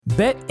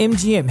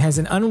BetMGM has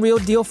an unreal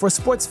deal for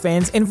sports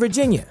fans in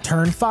Virginia.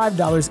 Turn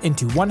 $5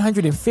 into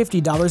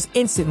 $150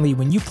 instantly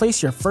when you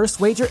place your first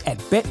wager at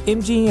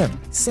BetMGM.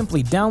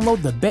 Simply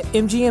download the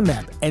BetMGM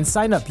app and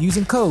sign up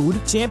using code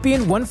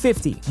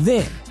Champion150.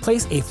 Then,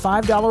 place a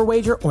 $5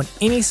 wager on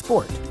any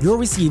sport. You'll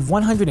receive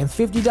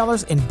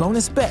 $150 in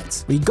bonus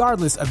bets,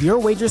 regardless of your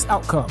wager's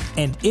outcome.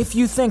 And if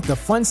you think the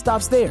fun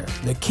stops there,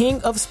 the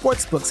King of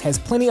Sportsbooks has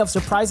plenty of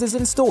surprises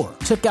in store.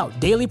 Check out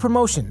daily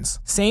promotions,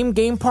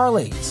 same-game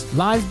parlays,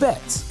 live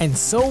bets, and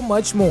so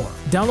much more.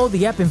 Download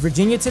the app in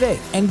Virginia today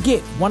and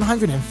get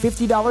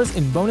 $150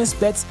 in bonus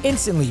bets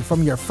instantly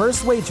from your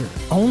first wager.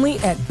 Only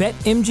at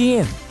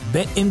BetMGM.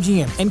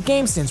 BetMGM and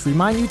GameSense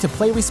remind you to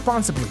play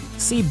responsibly.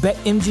 See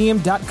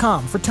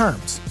BetMGM.com for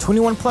terms.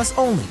 21 plus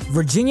only.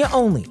 Virginia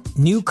only.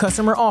 New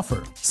customer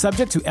offer.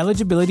 Subject to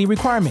eligibility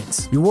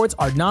requirements. Rewards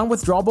are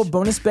non-withdrawable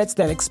bonus bets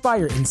that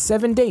expire in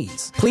 7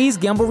 days. Please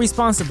gamble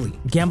responsibly.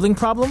 Gambling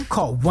problem?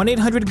 Call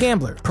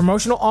 1-800-GAMBLER.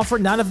 Promotional offer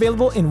not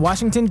available in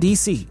Washington,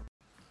 D.C.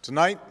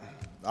 Tonight,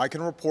 I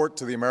can report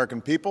to the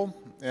American people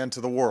and to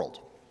the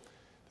world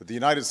that the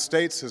United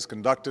States has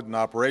conducted an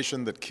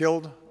operation that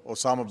killed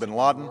Osama bin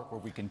Laden.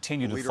 Where we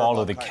continue to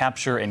follow the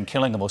capture and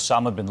killing of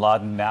Osama bin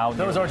Laden now.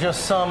 Those are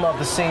just some of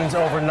the scenes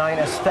overnight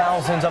as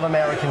thousands of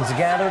Americans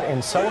gathered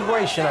in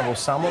celebration of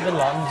Osama bin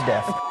Laden's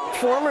death.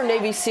 Former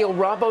Navy SEAL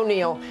Rob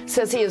O'Neill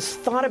says he has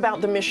thought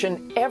about the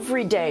mission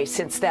every day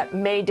since that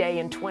May Day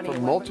in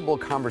 2011. From multiple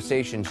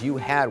conversations you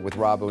had with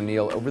Rob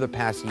O'Neill over the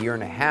past year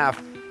and a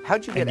half,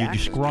 how'd you get access? And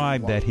you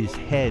described that his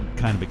head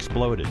kind of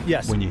exploded.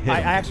 Yes. When you hit him. I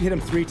actually hit him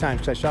 3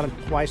 times because I shot him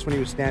twice when he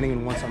was standing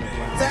and once on the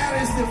ground.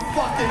 That is the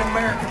fucking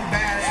American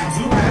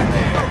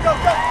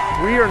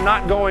badass. We are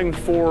not going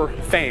for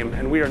fame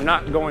and we are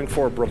not going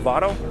for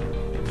bravado.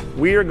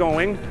 We are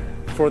going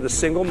for the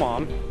single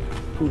mom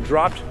who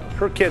dropped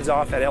her kids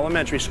off at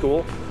elementary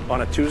school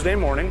on a Tuesday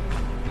morning,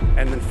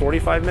 and then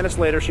 45 minutes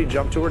later she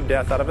jumped to her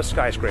death out of a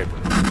skyscraper.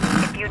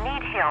 If you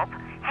need help,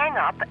 hang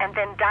up and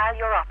then dial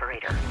your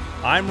operator.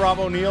 I'm Rob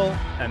O'Neill,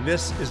 and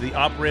this is the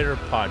Operator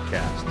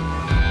Podcast.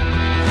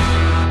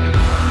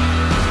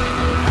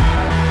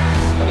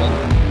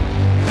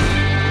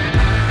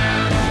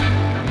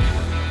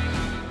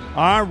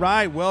 All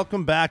right,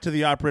 welcome back to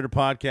the Operator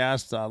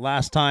Podcast.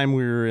 Last time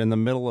we were in the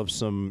middle of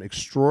some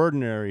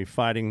extraordinary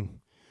fighting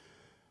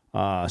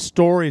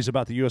stories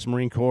about the U.S.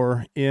 Marine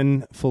Corps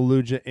in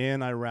Fallujah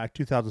in Iraq,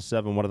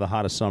 2007, one of the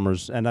hottest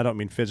summers. And I don't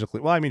mean physically.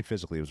 Well, I mean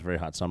physically, it was a very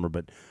hot summer,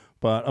 but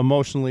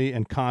emotionally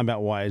and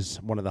combat-wise,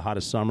 one of the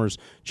hottest summers.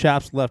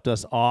 Chaps left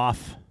us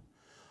off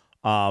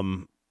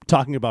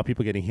talking about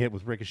people getting hit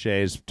with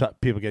ricochets,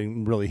 people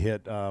getting really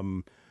hit,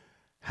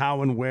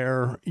 how and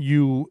where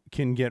you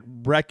can get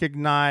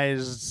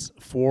recognized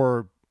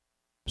for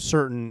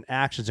certain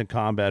actions in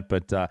combat.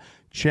 But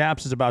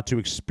Chaps is about to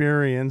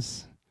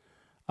experience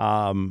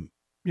a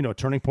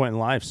turning point in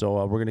life.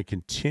 So we're going to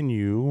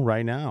continue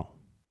right now.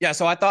 Yeah,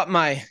 so I thought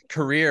my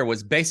career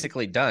was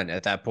basically done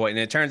at that point, and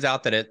it turns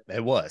out that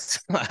it was.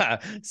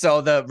 So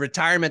the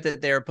retirement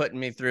that they were putting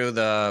me through,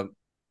 the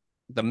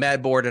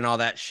med board and all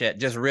that shit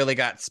just really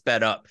got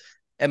sped up.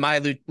 And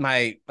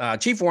my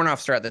chief warrant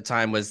officer at the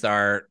time was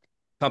our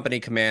company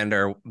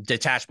commander,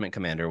 detachment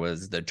commander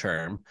was the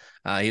term.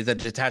 He's a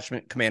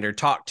detachment commander,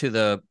 talked to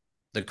the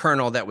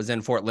colonel that was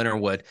in Fort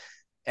Leonard Wood,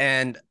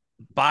 and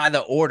by the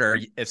order,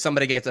 if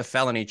somebody gets a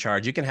felony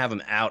charge, you can have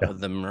them out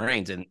of the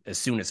Marines in as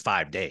soon as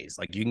 5 days.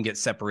 Like, you can get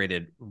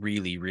separated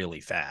really,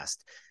 really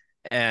fast.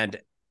 And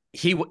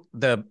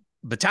the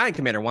battalion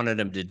commander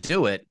wanted him to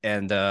do it.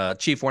 And the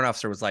chief warrant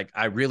officer was like,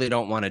 I really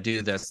don't want to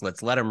do this.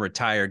 Let's let him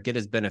retire, get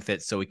his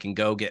benefits so he can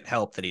go get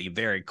help that he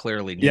very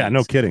clearly needs. Yeah,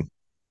 no kidding.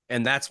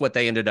 And that's what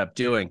they ended up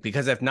doing,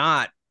 because if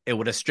not, it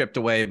would have stripped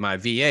away my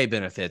VA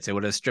benefits. It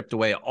would have stripped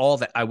away all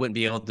that. I wouldn't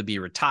be able to be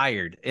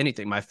retired,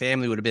 anything. My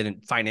family would have been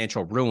in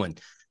financial ruin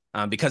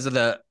because of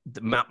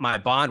my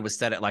bond was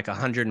set at like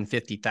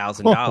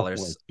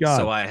 $150,000.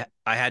 So I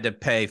had to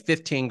pay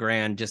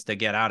 $15,000 just to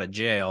get out of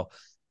jail.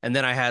 And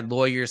then I had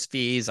lawyers'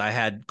 fees, I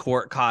had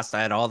court costs,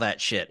 I had all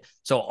that shit.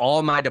 So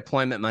all my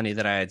deployment money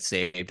that I had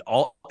saved,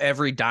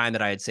 every dime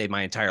that I had saved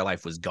my entire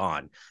life was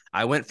gone.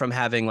 I went from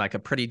having like a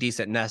pretty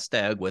decent nest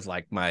egg with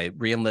like my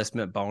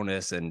reenlistment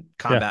bonus and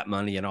combat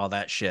money and all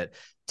that shit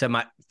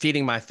to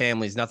feeding my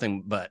families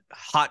nothing but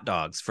hot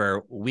dogs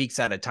for weeks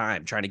at a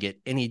time, trying to get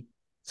any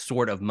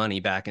sort of money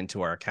back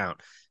into our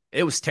account.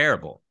 It was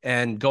terrible.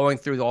 And going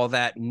through all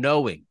that,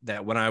 knowing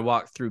that when I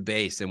walked through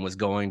base and was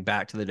going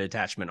back to the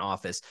detachment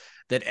office,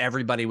 that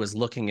everybody was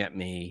looking at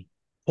me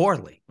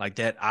poorly, like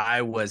that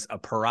I was a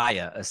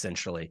pariah,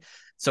 essentially.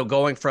 So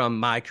going from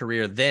my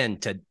career then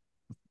to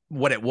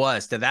what it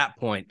was to that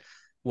point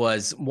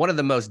was one of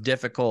the most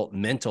difficult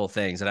mental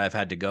things that I've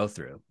had to go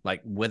through,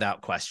 like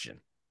without question.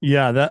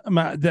 Yeah,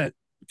 that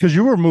because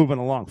you were moving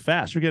along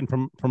fast. You're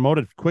getting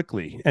promoted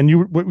quickly. And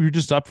you were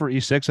just up for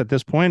E6 at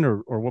this point,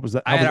 or what was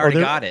that? I had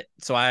already got it.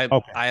 So I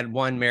had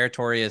one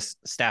meritorious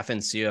staff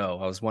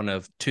NCO. I was one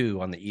of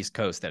 2 on the East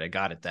Coast that I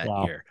got it that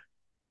year.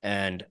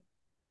 And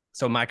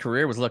so my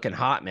career was looking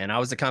hot, man. I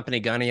was a company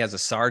gunny as a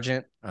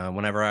sergeant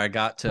whenever I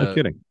got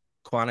to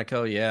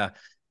Quantico, yeah.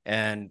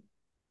 And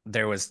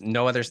there was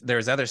other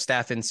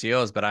staff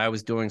NCOs, but I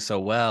was doing so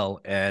well.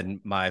 And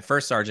my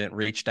first sergeant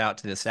reached out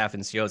to the staff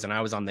NCOs, and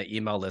I was on the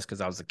email list because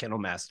I was a kennel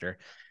master.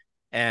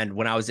 And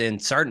when I was in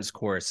sergeant's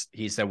course,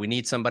 he said, we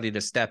need somebody to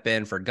step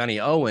in for Gunny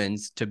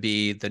Owens to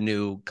be the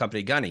new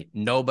company gunny.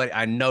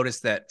 I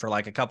noticed that for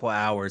like a couple of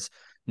hours,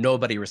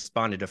 nobody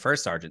responded to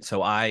first sergeant.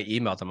 So I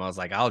emailed him. I was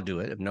like, I'll do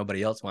it if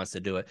nobody else wants to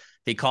do it.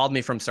 He called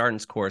me from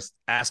sergeant's course,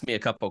 asked me a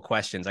couple of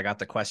questions. I got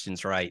the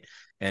questions right.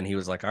 And he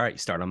was like, all right, you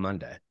start on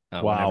Monday.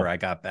 Whenever I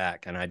got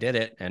back, and I did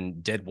it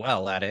and did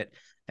well at it.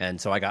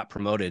 And so I got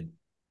promoted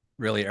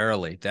really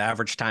early. The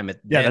average time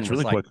that's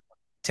really quick.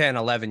 10,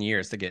 11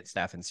 years to get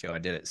staff NCO. I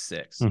did it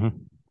 6. Mm-hmm.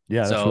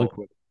 Yeah, that's really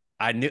quick.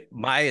 I knew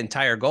my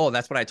entire goal. And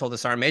that's what I told the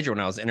sergeant major when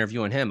I was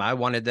interviewing him. I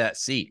wanted that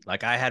seat.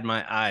 Like, I had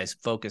my eyes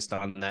focused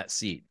on that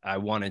seat. I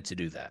wanted to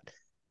do that.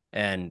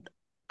 And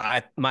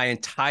my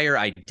entire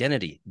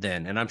identity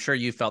then, and I'm sure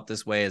you felt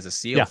this way as a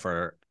SEAL,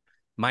 for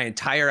my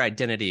entire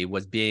identity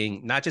was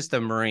being not just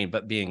a Marine,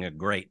 but being a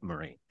great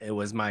Marine. It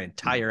was my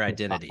entire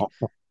identity.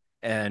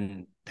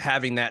 And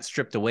having that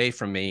stripped away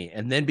from me,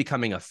 and then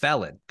becoming a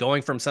felon,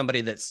 going from somebody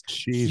that's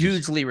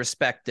hugely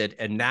respected,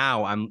 and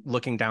now I'm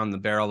looking down the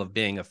barrel of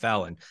being a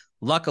felon.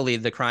 Luckily,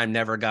 the crime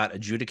never got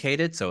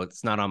adjudicated, so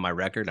it's not on my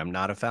record. I'm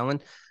not a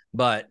felon,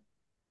 but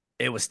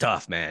it was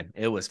tough, man.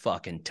 It was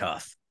fucking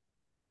tough.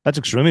 That's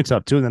extremely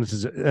tough too.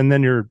 And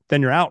then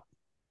you're out.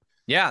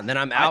 Yeah, and then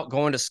I'm out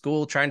going to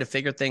school, trying to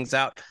figure things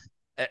out.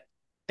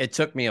 It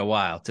took me a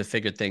while to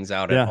figure things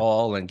out at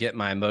all and get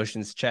my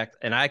emotions checked.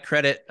 And I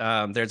credit,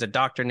 there's a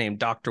doctor named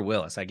Dr.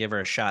 Willis. I give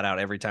her a shout out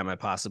every time I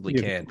possibly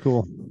can.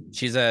 Cool.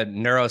 She's a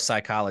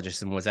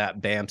neuropsychologist and was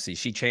at BAMC.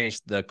 She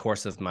changed the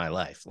course of my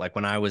life. Like,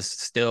 when I was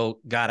still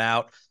got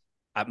out,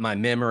 my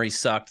memory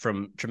sucked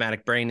from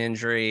traumatic brain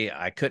injury.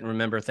 I couldn't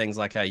remember things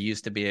like I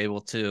used to be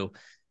able to.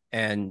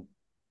 And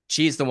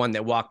she's the one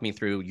that walked me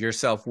through, your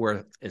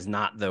self-worth is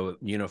not the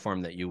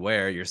uniform that you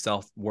wear. Your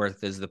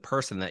self-worth is the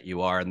person that you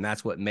are. And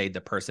that's what made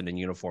the person in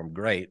uniform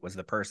great, was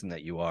the person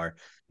that you are,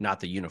 not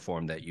the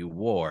uniform that you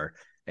wore.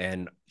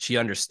 And she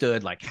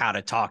understood like how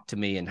to talk to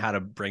me and how to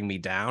bring me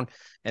down.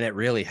 And it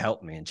really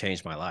helped me and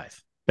changed my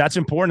life. That's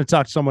important to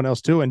talk to someone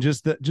else too. And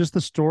just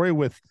the story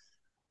with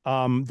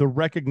the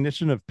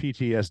recognition of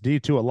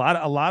PTSD too. A lot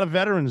of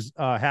veterans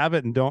have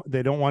it and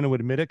they don't want to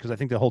admit it because I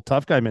think the whole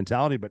tough guy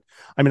mentality. But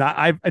I mean,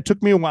 it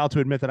took me a while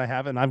to admit that I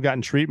have it, and I've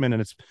gotten treatment,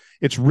 and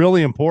it's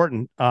really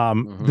important.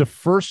 The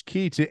first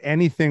key to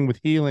anything with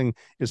healing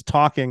is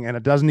talking, and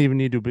it doesn't even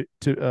need to be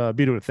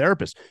to a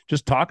therapist.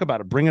 Just talk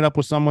about it. Bring it up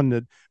with someone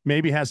that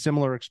maybe has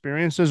similar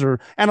experiences,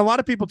 and a lot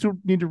of people too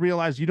need to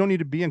realize you don't need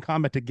to be in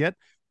combat to get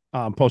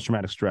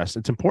post-traumatic stress.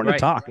 It's important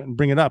to talk and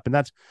bring it up, and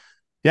that's.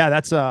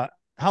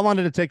 How long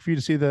did it take for you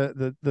to see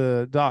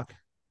the doc?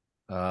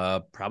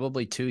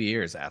 Probably 2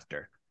 years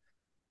after.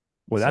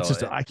 Well,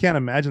 that's I can't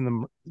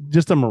imagine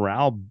just a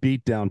morale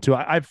beat down too.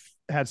 I've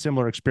had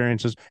similar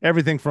experiences,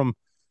 everything from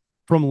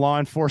law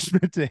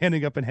enforcement to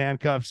ending up in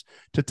handcuffs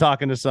to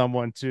talking to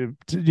someone to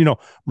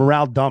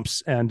morale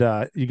dumps, and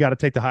you got to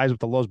take the highs with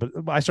the lows. But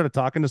I started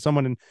talking to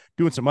someone and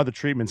doing some other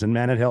treatments, and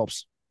man, it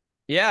helps.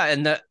 Yeah.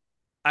 And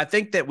I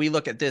think that we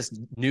look at this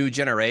new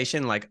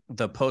generation, like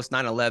the post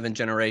 9/11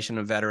 generation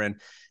of veteran,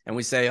 and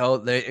we say, oh,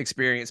 they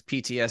experience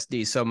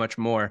PTSD so much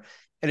more.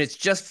 And it's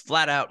just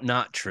flat out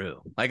not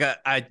true. Like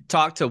I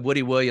talked to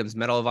Woody Williams,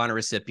 Medal of Honor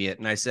recipient,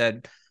 and I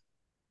said,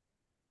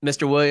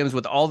 Mr. Williams,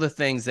 with all the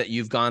things that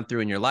you've gone through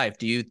in your life,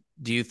 do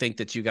you think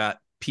that you got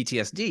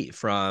PTSD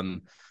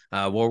from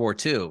World War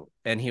II?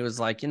 And he was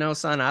like,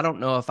 son, I don't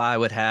know if I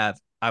would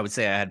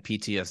say I had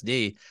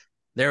PTSD.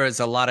 There was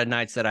a lot of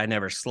nights that I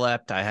never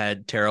slept. I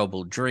had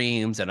terrible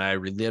dreams, and I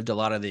relived a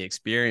lot of the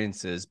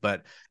experiences,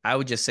 but I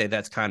would just say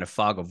that's kind of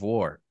fog of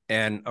war.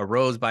 And a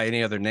rose by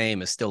any other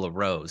name is still a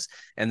rose.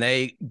 And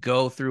they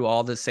go through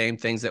all the same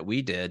things that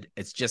we did.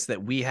 It's just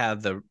that we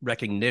have the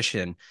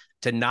recognition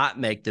to not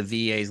make the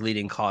VA's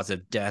leading cause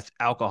of death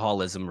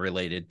alcoholism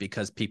related,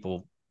 because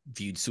people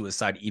viewed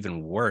suicide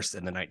even worse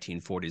in the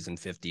 1940s and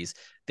 50s.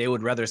 They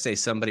would rather say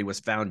somebody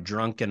was found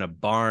drunk in a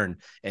barn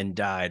and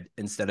died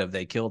instead of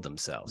they killed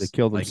themselves. They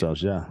killed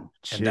themselves, yeah.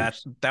 And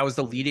that was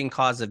the leading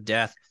cause of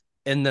death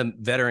in the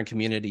veteran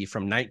community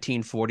from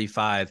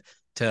 1945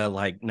 to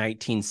like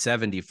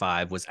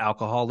 1975 was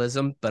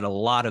alcoholism. But a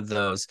lot of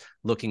those,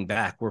 looking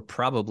back, were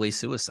probably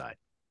suicide.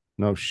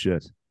 No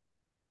shit.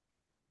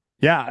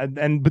 Yeah,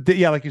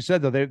 like you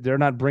said, though, they're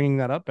not bringing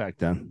that up back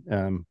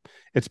then.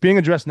 It's being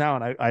addressed now,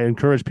 and I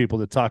encourage people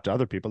to talk to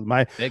other people.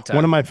 One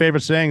of my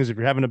favorite sayings: if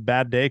you're having a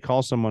bad day,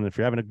 call someone. If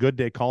you're having a good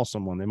day, call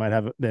someone.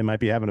 They might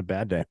be having a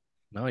bad day.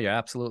 No, you're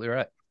absolutely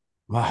right.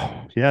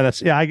 Wow. Yeah,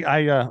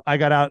 I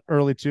got out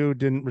early too.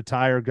 Didn't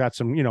retire. Got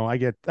some. I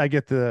get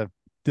the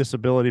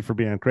disability for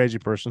being a crazy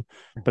person,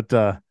 but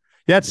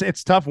yeah,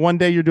 it's tough. One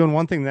day you're doing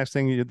one thing, the next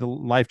thing the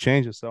life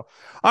changes. So,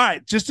 all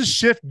right, just to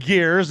shift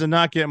gears and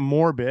not get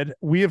morbid,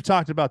 we have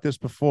talked about this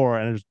before,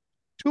 and there's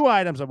two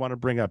items I want to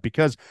bring up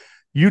because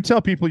you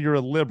tell people you're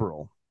a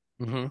liberal,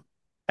 mm-hmm.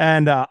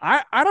 and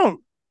I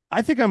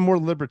I think I'm more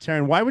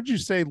libertarian. Why would you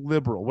say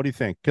liberal? What do you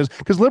think?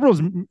 Because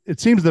liberals, it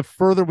seems the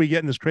further we get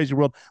in this crazy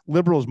world,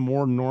 liberal is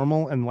more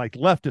normal, and like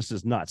leftist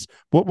is nuts.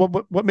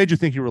 What made you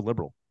think you were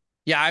liberal?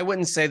 Yeah, I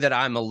wouldn't say that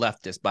I'm a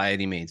leftist by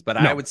any means, but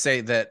I would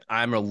say that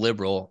I'm a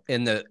liberal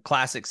in the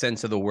classic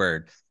sense of the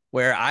word,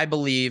 where I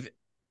believe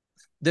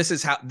this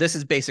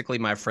is basically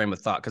my frame of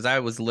thought, because I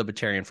was a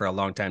libertarian for a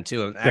long time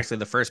too. And actually,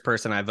 the first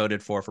person I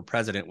voted for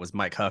president was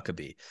Mike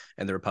Huckabee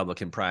in the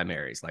Republican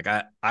primaries. Like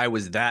I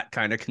was that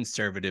kind of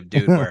conservative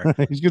dude where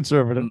he's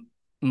conservative.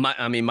 Mike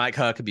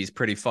Huckabee's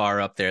pretty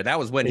far up there. That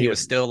was when he was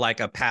still like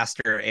a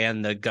pastor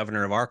and the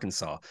governor of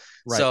Arkansas.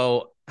 Right.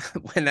 So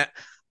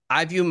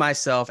I view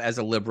myself as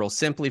a liberal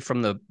simply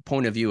from the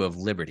point of view of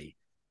liberty.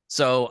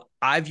 So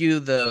I view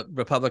the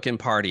Republican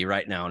Party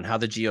right now and how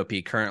the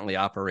GOP currently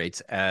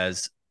operates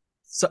as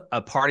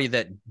a party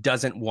that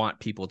doesn't want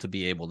people to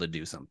be able to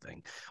do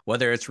something,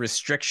 whether it's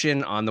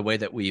restriction on the way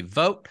that we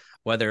vote,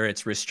 whether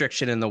it's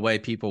restriction in the way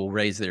people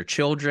raise their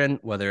children,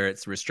 whether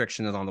it's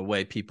restriction on the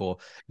way people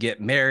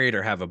get married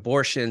or have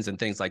abortions and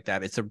things like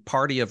that. It's a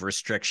party of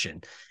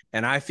restriction.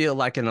 And I feel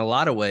like in a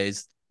lot of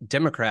ways,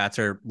 Democrats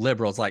or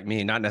liberals like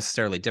me, not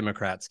necessarily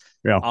Democrats,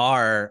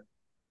 are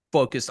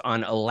focused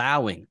on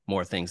allowing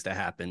more things to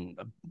happen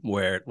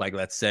where, like,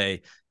 let's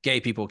say gay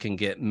people can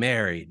get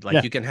married.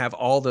 Like you can have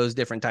all those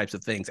different types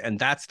of things. And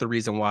that's the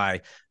reason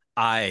why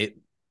I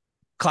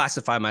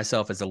classify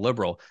myself as a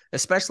liberal,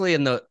 especially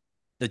in the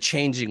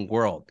changing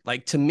world.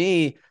 Like, to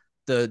me,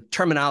 the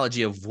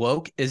terminology of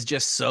woke is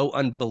just so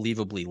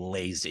unbelievably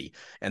lazy.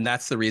 And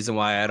that's the reason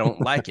why I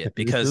don't like it,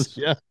 because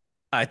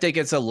I think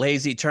it's a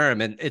lazy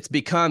term, and it's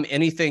become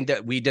anything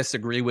that we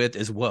disagree with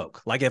is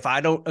woke. Like, if I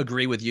don't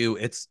agree with you,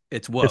 it's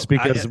woke. It's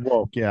because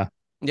woke, yeah.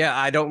 Yeah,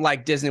 I don't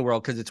like Disney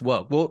World because it's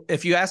woke. Well,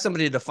 if you ask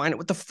somebody to define it,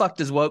 what the fuck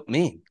does woke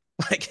mean?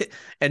 Like,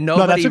 and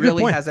nobody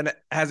really has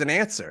an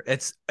answer.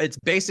 It's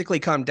basically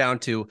come down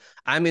to,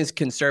 I'm as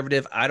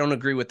conservative. I don't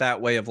agree with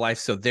that way of life,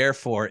 so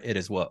therefore it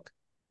is woke.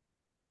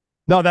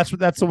 No,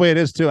 that's the way it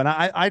is too. And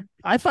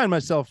I find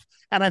myself,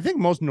 and I think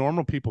most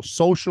normal people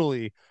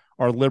socially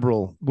are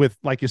liberal with,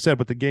 like you said,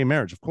 with the gay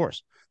marriage, of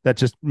course. That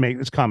just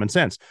makes common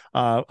sense.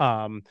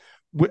 I'm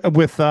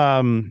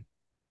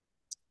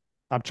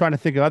trying to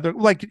think of other,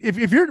 like,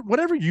 if you're,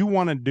 whatever you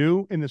want to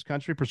do in this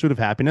country, pursuit of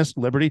happiness,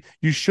 liberty,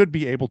 you should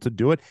be able to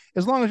do it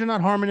as long as you're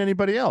not harming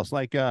anybody else.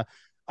 Like,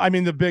 I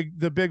mean, the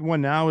big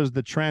one now is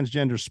the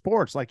transgender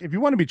sports. Like, if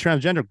you want to be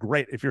transgender,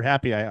 great. If you're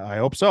happy, I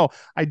hope so.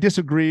 I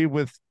disagree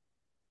with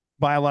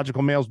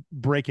biological males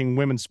breaking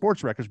women's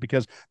sports records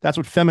because that's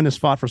what feminists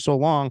fought for so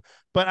long.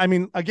 But I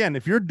mean, again,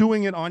 if you're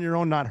doing it on your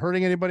own, not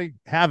hurting anybody,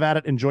 have at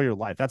it, enjoy your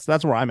life. That's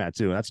where I'm at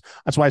too.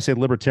 That's why I say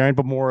libertarian,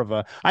 but more of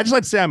I just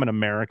like to say I'm an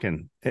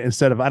American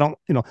instead of, I don't,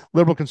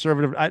 liberal,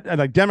 conservative. I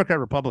like Democrat,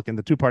 Republican,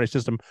 the two-party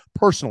system.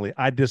 Personally,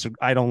 I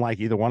don't like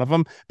either one of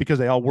them because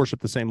they all worship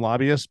the same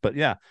lobbyists. But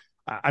yeah,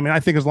 I mean, I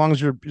think as long as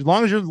you're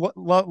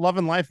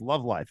loving life,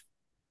 love life.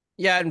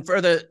 Yeah, and for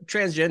the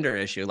transgender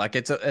issue, like,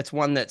 it's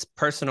one that's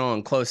personal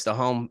and close to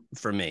home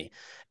for me.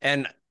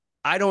 And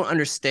I don't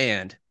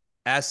understand,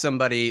 as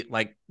somebody,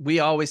 like, we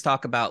always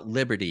talk about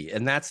liberty,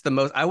 and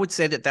I would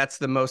say that's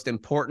the most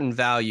important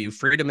value.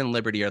 Freedom and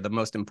liberty are the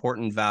most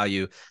important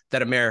value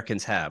that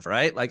Americans have,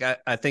 right? Like,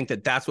 I think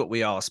that's what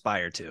we all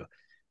aspire to.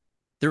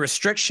 The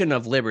restriction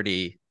of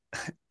liberty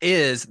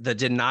is the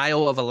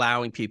denial of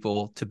allowing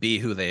people to be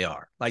who they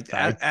are. Like,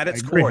 at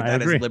its core,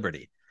 that is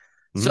liberty.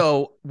 Mm-hmm.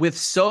 So with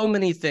so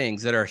many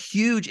things that are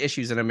huge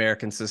issues in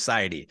American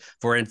society,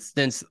 for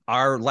instance,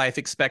 our life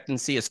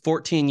expectancy is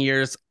 14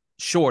 years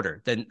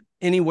shorter than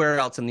anywhere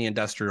else in the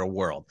industrial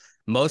world.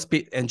 Most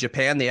people in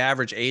Japan, the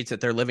average age that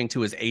they're living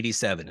to is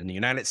 87. In the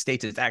United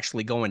States, it's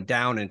actually going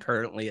down and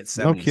currently at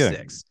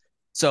 76.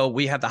 So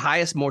we have the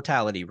highest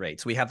mortality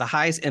rates. We have the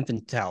highest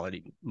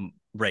infantility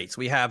rates.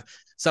 We have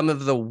some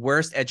of the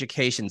worst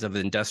educations of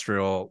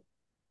industrial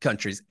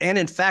countries. And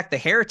in fact, the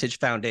Heritage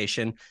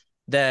Foundation,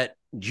 that,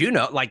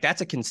 like,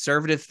 that's a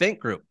conservative think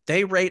group.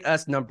 They rate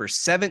us number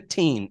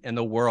 17 in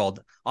the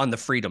world on the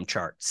freedom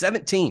chart.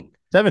 17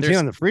 on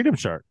the freedom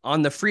chart.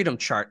 On the freedom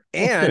chart.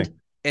 And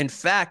in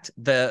fact,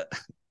 the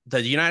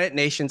United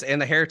Nations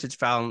and the Heritage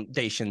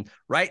Foundation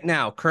right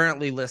now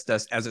currently list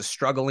us as a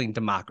struggling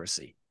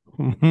democracy.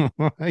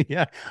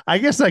 Yeah, I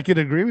guess I could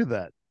agree with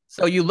that.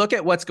 So you look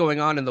at what's going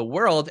on in the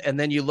world, and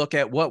then you look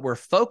at what we're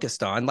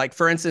focused on. Like,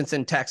 for instance,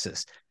 in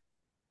Texas,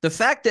 the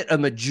fact that a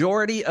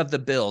majority of the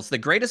bills, the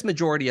greatest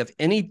majority of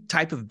any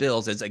type of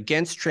bills, is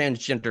against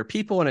transgender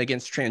people and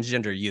against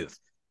transgender youth.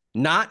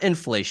 Not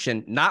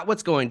inflation, not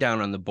what's going down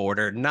on the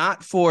border,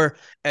 not for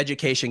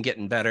education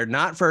getting better,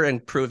 not for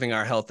improving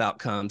our health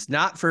outcomes,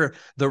 not for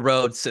the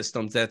road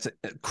systems that's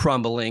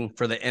crumbling,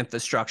 for the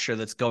infrastructure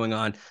that's going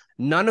on.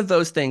 None of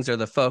those things are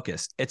the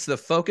focus. It's the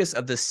focus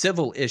of the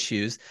civil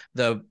issues,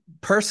 the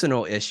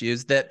personal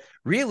issues that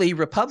really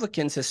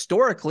Republicans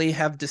historically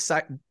have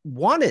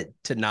wanted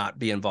to not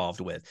be involved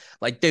with.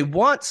 Like, they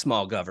want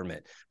small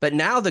government, but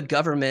now the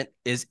government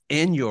is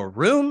in your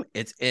room.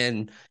 It's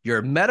in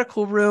your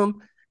medical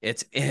room.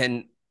 It's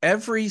in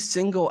every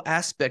single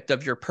aspect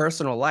of your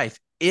personal life.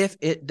 if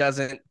it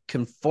doesn't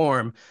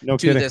conform No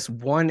to kidding. this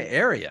one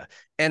area.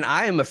 And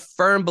I am a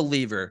firm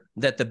believer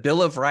that the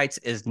Bill of Rights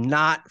is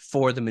not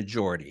for the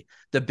majority.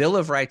 The Bill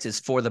of Rights is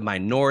for the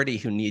minority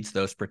who needs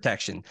those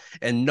protection.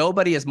 And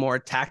nobody is more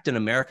attacked in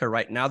America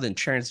right now than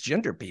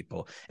transgender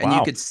people. And Wow.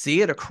 you could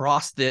see it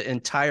across the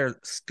entire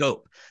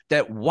scope.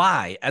 That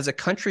why, as a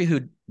country who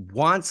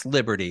wants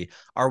liberty,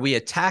 are we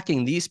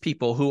attacking these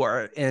people who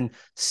are in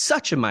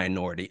such a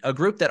minority, a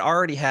group that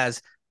already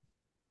has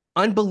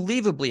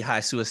unbelievably high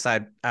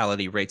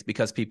suicidality rates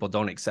because people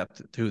don't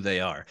accept who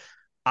they are?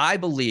 I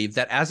believe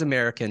that as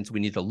Americans, we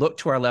need to look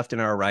to our left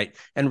and our right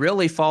and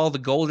really follow the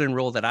golden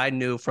rule that I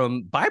knew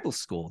from Bible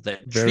school,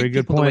 that Very treat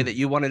good people the way point. that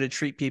you wanted to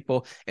treat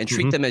people and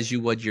treat them as you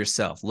would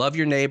yourself. Love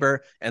your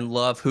neighbor and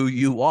love who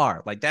you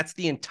are. Like, that's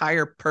the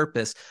entire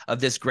purpose of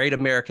this great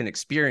American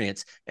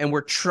experience. And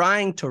we're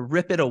trying to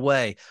rip it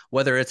away,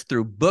 whether it's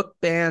through book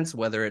bans,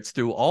 whether it's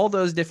through all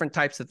those different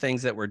types of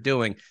things that we're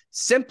doing,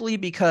 simply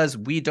because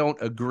we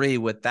don't agree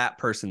with that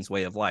person's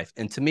way of life.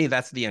 And to me,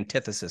 that's the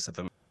antithesis of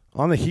America.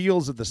 On the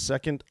heels of the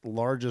second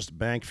largest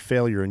bank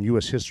failure in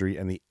U.S. history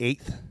and the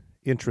 8th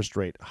interest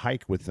rate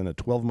hike within a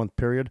 12-month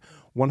period,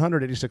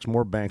 186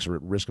 more banks are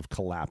at risk of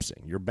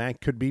collapsing. Your bank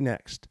could be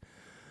next.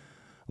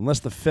 Unless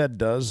the Fed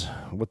does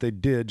what they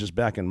did just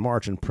back in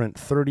March and print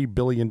 $30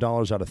 billion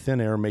out of thin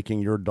air,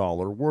 making your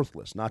dollar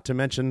worthless. Not to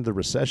mention the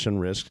recession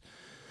risk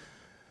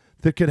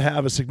that could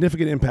have a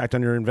significant impact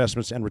on your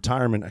investments and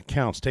retirement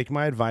accounts. Take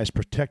my advice.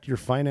 Protect your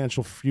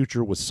financial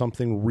future with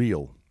something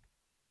real.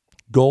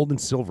 Gold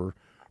and silver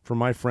from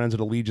my friends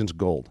at Allegiance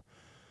Gold.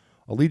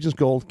 Allegiance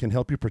Gold can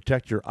help you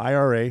protect your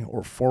IRA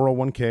or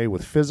 401k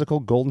with physical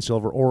gold and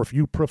silver, or if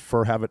you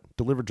prefer, have it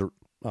delivered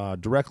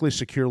directly,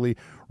 securely,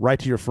 right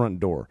to your front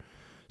door.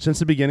 Since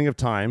the beginning of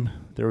time,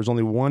 there is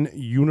only one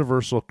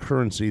universal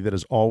currency that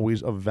is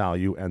always of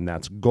value, and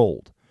that's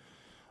gold.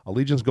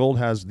 Allegiance Gold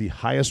has the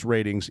highest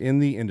ratings in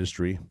the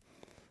industry,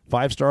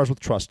 5 stars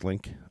with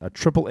TrustLink, a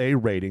AAA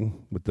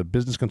rating with the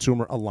Business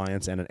Consumer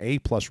Alliance, and an A+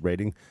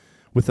 rating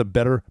with the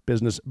Better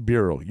Business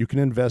Bureau. You can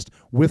invest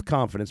with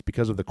confidence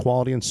because of the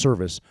quality and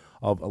service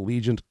of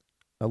Allegiance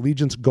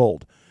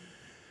Gold.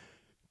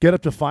 Get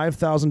up to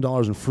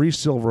 $5,000 in free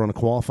silver on a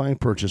qualifying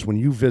purchase when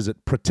you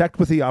visit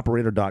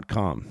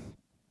protectwiththeoperator.com.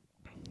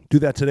 Do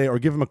that today or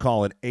give them a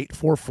call at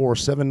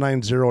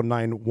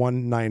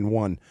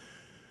 844-790-9191.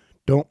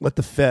 Don't let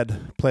the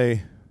Fed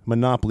play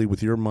Monopoly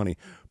with your money.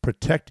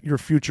 Protect your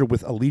future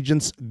with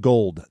Allegiance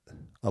Gold.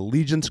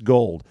 Allegiance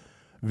Gold.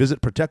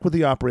 Visit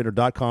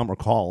protectwiththeoperator.com or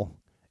call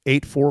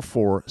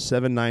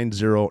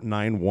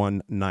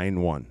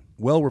 844-790-9191.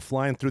 Well, we're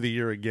flying through the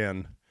year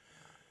again.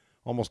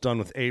 Almost done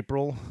with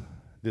April.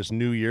 This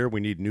new year,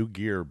 we need new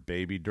gear,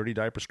 baby. Dirty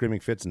diaper,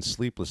 screaming fits, and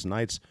sleepless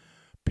nights.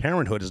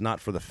 Parenthood is not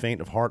for the faint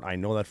of heart. I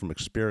know that from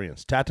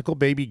experience. Tactical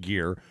Baby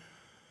Gear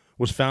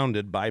was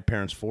founded by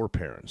parents for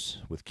parents.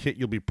 With kit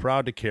you'll be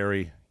proud to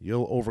carry,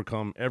 you'll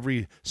overcome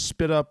every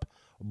spit up,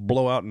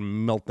 blowout,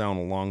 and meltdown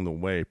along the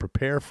way.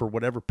 Prepare for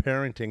whatever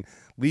parenting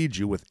leads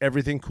you with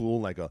everything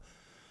cool, like a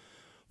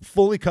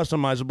fully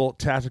customizable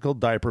tactical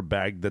diaper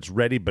bag that's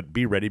ready, but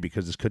be ready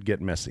because this could get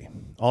messy.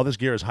 All this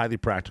gear is highly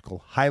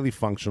practical, highly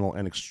functional,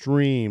 and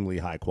extremely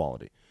high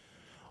quality.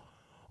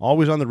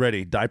 Always on the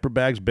ready. Diaper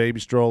bags, baby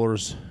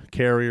strollers,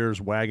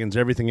 carriers, wagons,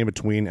 everything in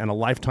between, and a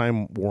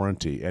lifetime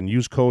warranty. And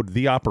use code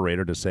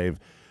THEOPERATOR to save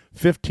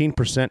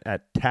 15%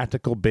 at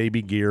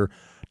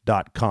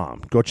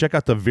tacticalbabygear.com. Go check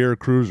out the Veer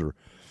Cruiser.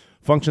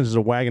 Functions as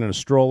a wagon and a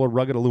stroller,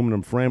 rugged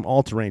aluminum frame,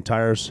 all-terrain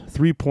tires,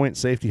 3-point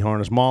safety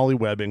harness, Molly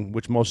webbing,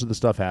 which most of the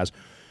stuff has,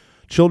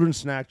 children's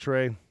snack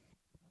tray,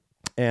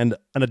 and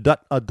an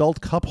adult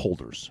cup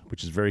holders,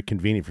 which is very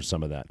convenient for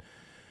some of that.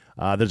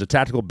 There's a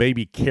tactical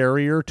baby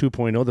carrier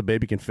 2.0. The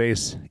baby can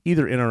face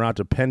either in or out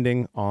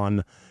depending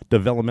on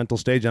developmental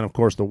stage and, of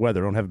course, the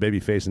weather. Don't have a baby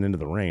facing into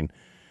the rain.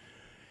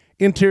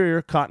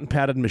 Interior,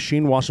 cotton-padded,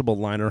 machine-washable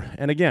liner,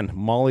 and again,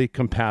 Molly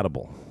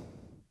compatible.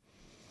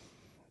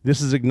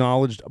 This is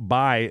acknowledged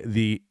by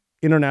the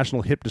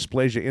International Hip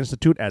Dysplasia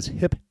Institute as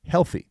hip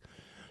healthy.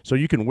 So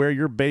you can wear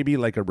your baby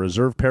like a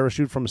reserve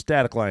parachute from a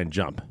static line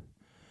jump.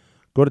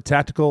 Go to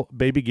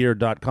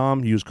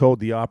tacticalbabygear.com. Use code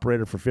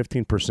THEOPERATOR for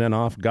 15%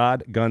 off.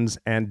 God, guns,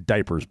 and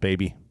diapers,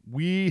 baby.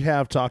 We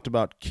have talked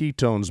about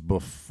ketones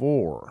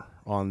before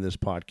on this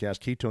podcast.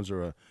 Ketones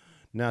are a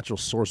natural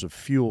source of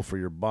fuel for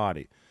your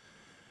body.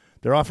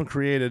 They're often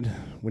created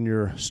when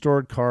your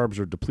stored carbs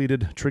are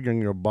depleted,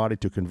 triggering your body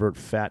to convert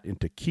fat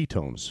into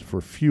ketones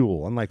for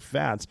fuel. Unlike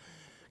fats,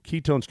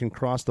 ketones can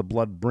cross the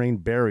blood-brain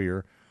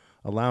barrier,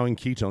 allowing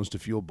ketones to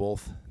fuel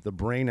both the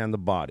brain and the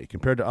body.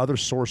 Compared to other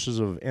sources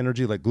of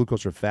energy like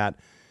glucose or fat,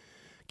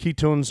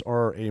 ketones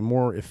are a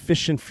more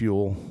efficient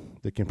fuel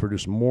that can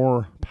produce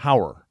more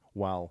power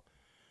while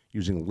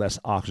using less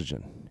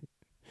oxygen.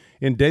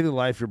 In daily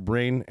life, your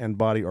brain and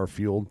body are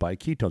fueled by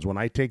ketones. When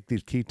I take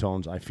these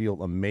ketones, I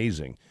feel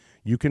amazing.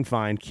 You can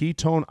find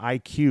Ketone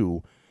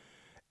IQ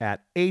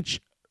at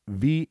hvmn.com.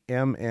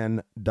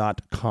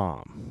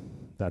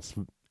 That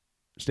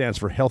stands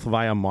for Health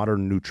Via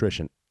Modern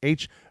Nutrition.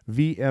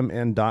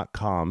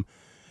 hvmn.com.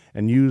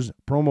 and use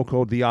promo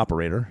code The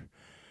Operator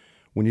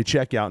when you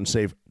check out and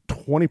save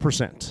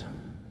 20%.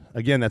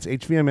 Again, that's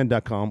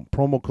hvmn.com,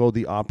 promo code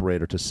The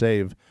Operator to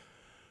save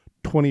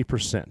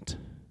 20%.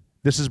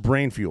 This is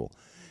Brain Fuel.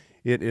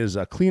 It is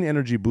a clean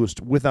energy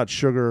boost without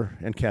sugar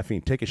and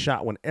caffeine. Take a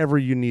shot whenever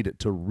you need it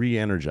to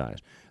re-energize.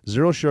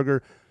 Zero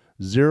sugar,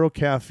 zero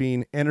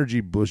caffeine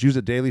energy boost. Use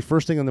it daily,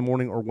 first thing in the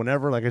morning or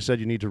whenever, like I said,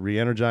 you need to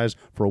re-energize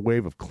for a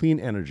wave of clean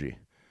energy.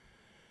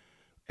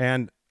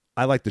 And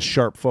I like the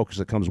sharp focus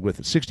that comes with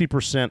it.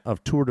 60%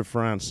 of Tour de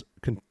France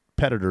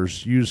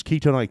competitors use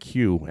Ketone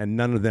IQ, and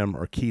none of them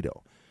are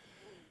keto.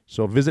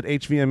 So visit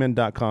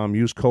hvmn.com,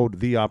 use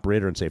code The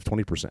Operator, and save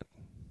 20%.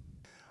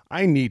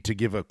 I need to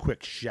give a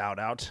quick shout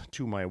out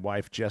to my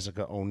wife,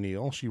 Jessica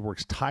O'Neill. She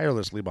works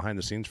tirelessly behind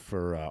the scenes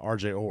for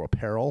RJO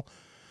Apparel,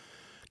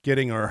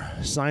 getting our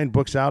signed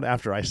books out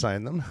after I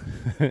sign them.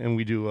 And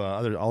we do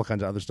all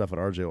kinds of other stuff at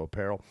RJO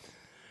Apparel.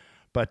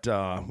 But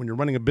when you're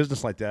running a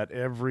business like that,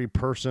 every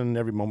person,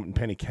 every moment and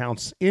penny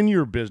counts in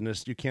your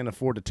business. You can't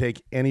afford to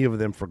take any of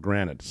them for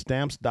granted.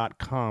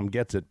 Stamps.com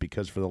gets it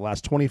because for the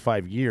last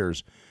 25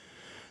 years,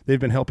 they've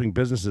been helping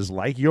businesses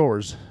like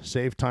yours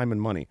save time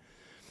and money.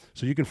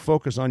 So you can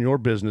focus on your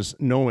business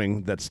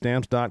knowing that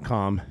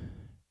Stamps.com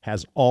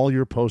has all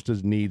your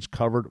postage needs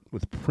covered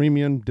with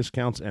premium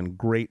discounts and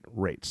great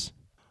rates.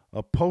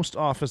 A post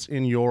office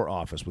in your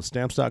office. With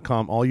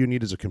Stamps.com, all you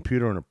need is a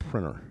computer and a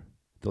printer.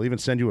 They'll even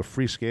send you a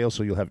free scale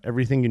so you'll have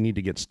everything you need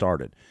to get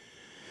started.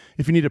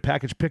 If you need a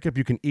package pickup,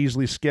 you can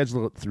easily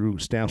schedule it through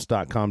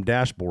Stamps.com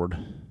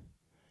dashboard.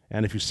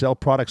 And if you sell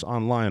products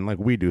online like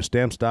we do,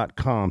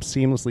 Stamps.com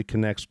seamlessly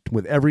connects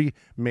with every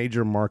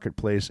major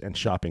marketplace and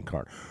shopping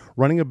cart.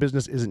 Running a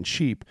business isn't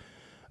cheap,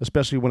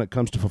 especially when it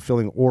comes to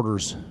fulfilling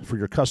orders for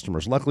your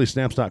customers. Luckily,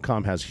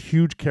 Stamps.com has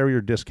huge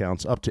carrier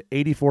discounts up to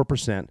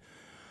 84%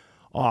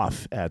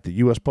 off at the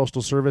U.S.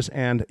 Postal Service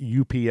and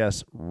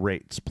UPS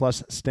rates.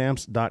 Plus,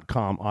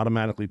 Stamps.com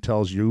automatically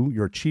tells you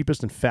your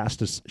cheapest and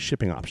fastest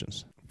shipping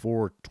options.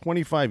 For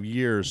 25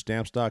 years,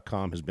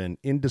 Stamps.com has been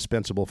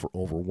indispensable for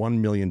over 1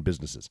 million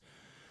businesses.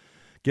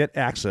 Get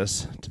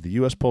access to the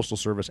U.S. Postal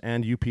Service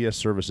and UPS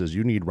services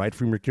you need right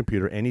from your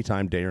computer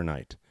anytime, day or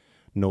night.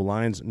 No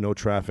lines, no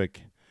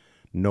traffic,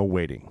 no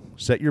waiting.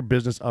 Set your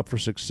business up for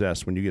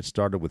success when you get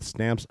started with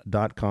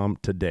Stamps.com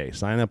today.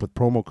 Sign up with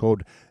promo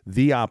code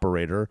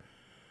THEOPERATOR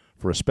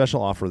for a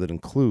special offer that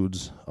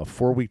includes a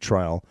 4-week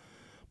trial,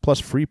 plus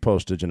free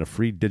postage and a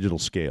free digital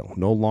scale.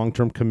 No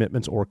long-term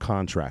commitments or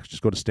contracts.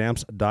 Just go to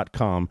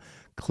Stamps.com,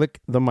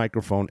 click the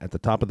microphone at the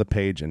top of the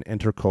page, and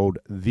enter code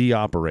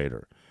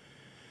THEOPERATOR.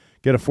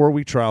 Get a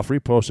 4-week trial, free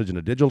postage, and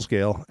a digital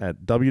scale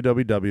at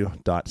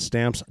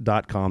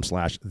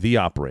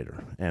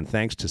www.stamps.com/theoperator. And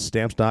thanks to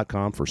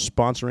Stamps.com for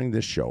sponsoring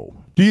this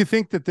show. Do you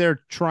think that they're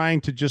trying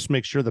to just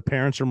make sure the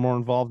parents are more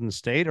involved in the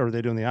state, or are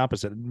they doing the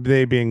opposite,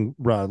 they being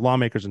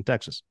lawmakers in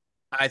Texas?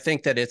 I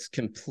think that it's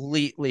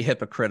completely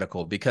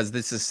hypocritical because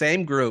this is the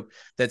same group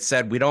that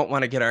said we don't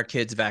want to get our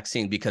kids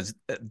vaccine because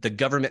the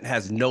government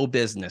has no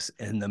business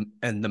in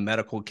the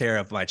medical care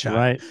of my child.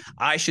 Right.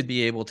 I should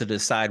be able to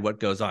decide what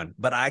goes on,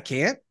 but I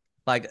can't.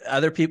 Like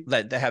other people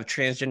that have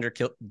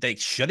transgender, they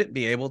shouldn't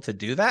be able to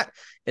do that.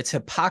 It's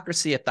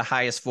hypocrisy at the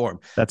highest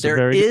form. That's a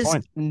very good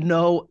point.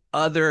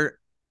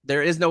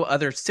 There is no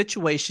other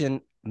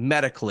situation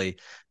medically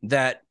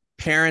that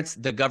parents,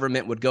 the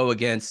government would go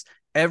against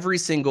every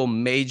single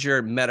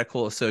major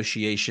medical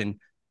association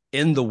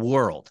in the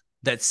world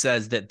that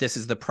says that this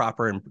is the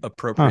proper and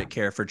appropriate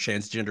care for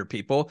transgender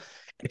people.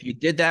 If you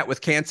did that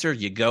with cancer,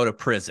 you go to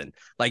prison.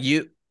 Like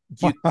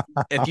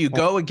if you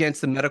go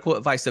against the medical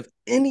advice of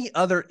any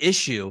other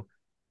issue,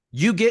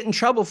 you get in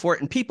trouble for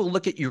it and people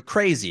look at you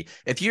crazy.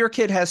 If your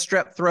kid has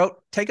strep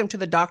throat, take them to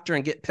the doctor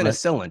and get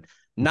penicillin. Right.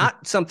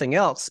 Not something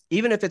else.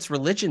 Even if it's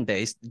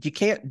religion-based, you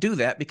can't do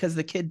that because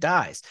the kid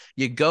dies.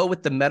 You go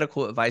with the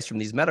medical advice from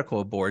these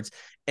medical boards.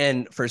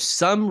 And for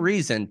some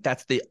reason,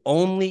 that's the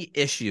only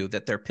issue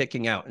that they're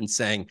picking out and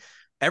saying,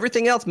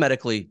 everything else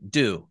medically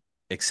do,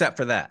 except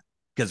for that,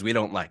 because we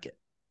don't like it.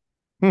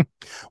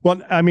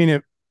 Well, I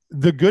mean,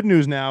 the good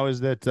news now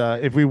is that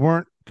if we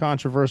weren't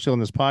controversial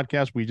in this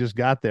podcast, we just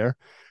got there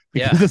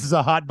because this is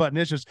a hot button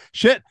issue.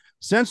 Shit.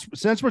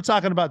 Since we're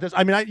talking about this,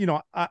 I mean,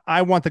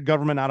 I want the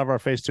government out of our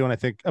face too,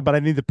 and but I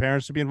need the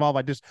parents to be involved.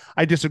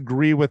 I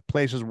disagree with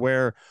places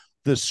where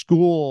the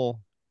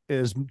school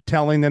is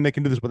telling them they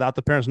can do this without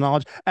the parents'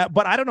 knowledge.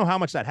 But I don't know how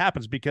much that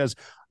happens because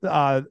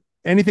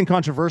anything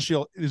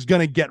controversial is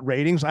going to get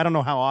ratings. I don't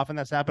know how often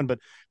that's happened, but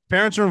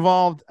parents are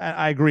involved.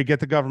 I agree, get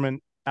the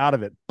government out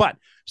of it. But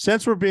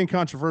since we're being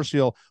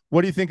controversial,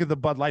 what do you think of the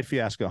Bud Light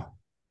fiasco?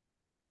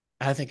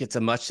 I think it's a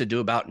much to do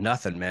about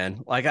nothing,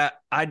 man. Like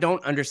I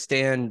don't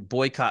understand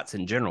boycotts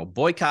in general.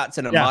 Boycotts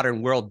in a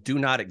modern world do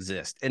not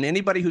exist. And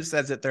anybody who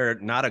says that they're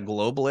not a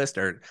globalist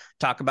or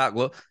talk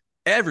about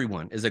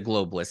everyone is a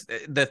globalist.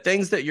 The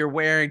things that you're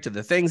wearing, to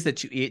the things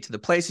that you eat, to the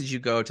places you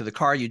go, to the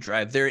car you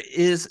drive, there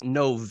is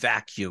no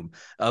vacuum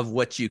of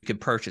what you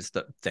could purchase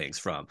the things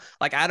from.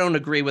 Like, I don't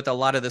agree with a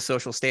lot of the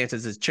social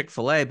stances as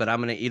Chick-fil-A, but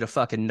I'm going to eat a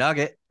fucking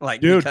nugget.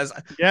 Like, dude, because,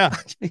 yeah,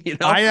 you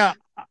know,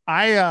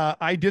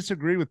 I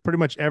disagree with pretty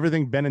much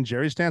everything Ben and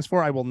Jerry stands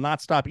for. I will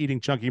not stop eating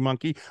Chunky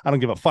Monkey. I don't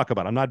give a fuck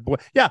about it. I'm not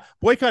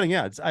boycotting.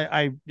 Yeah,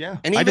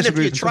 And even if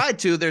you tried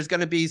to, there's going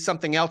to be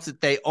something else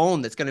that they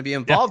own that's going to be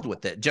involved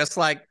with it. Just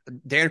like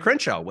Dan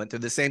Crenshaw went through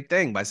the same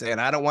thing by saying,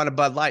 I don't want a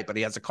Bud Light, but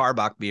he has a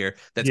Karbach beer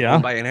that's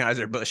owned by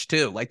Anheuser-Busch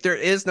too. Like there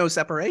is no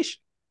separation.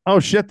 Oh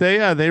shit!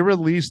 They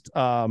released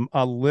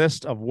a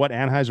list of what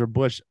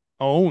Anheuser-Busch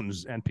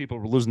owns, and people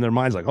were losing their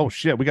minds. Like, oh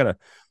shit, we gotta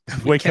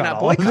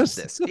boycott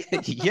this.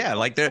 Yeah,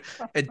 like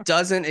it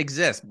doesn't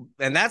exist,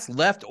 and that's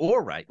left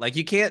or right. Like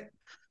you can't.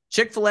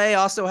 Chick-fil-A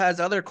also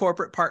has other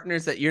corporate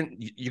partners that you're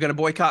going to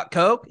boycott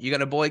Coke. You're going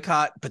to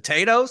boycott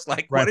potatoes.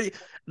 Like what are you?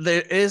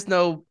 There is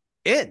no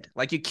end.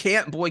 Like you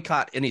can't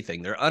boycott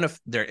anything.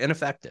 They're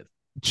ineffective.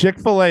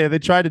 Chick-fil-A, they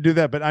tried to do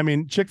that, but I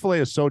mean, Chick-fil-A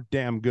is so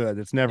damn good.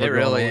 It's never. It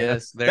really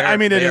is. I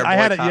mean, I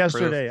had it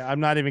yesterday. I'm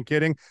not even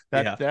kidding.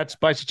 That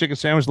spicy chicken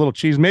sandwich, a little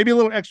cheese, maybe a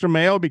little extra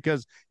mayo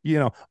because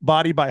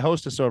body by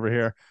Hostess over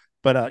here.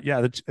 But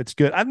it's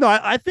good.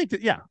 I think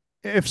that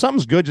if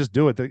something's good, just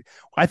do it.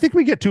 I think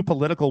we get too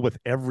political with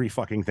every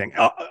fucking thing.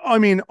 I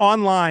mean,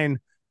 online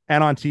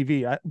and on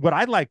TV.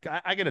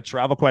 I get to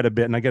travel quite a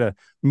bit, and I get to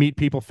meet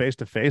people face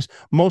to face.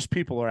 Most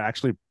people are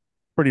actually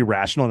pretty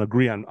rational and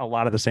agree on a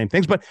lot of the same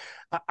things. But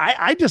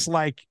I just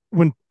like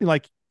when,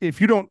 like, if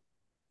you don't,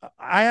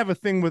 I have a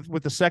thing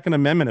with the Second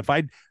Amendment. If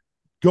I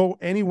go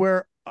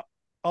anywhere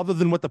other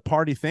than what the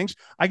party thinks,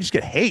 I just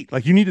get hate.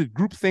 Like you need to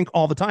group think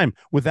all the time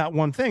with that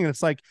one thing. And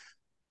it's like,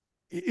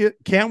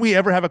 can't we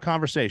ever have a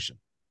conversation?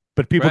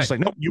 But people just like,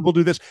 no, you will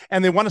do this.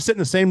 And they want to sit in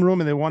the same room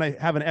and they want to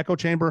have an echo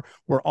chamber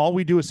where all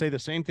we do is say the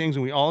same things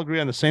and we all agree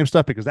on the same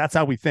stuff because that's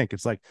how we think.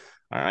 It's like,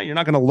 all right, you're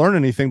not going to learn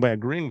anything by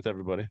agreeing with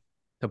everybody.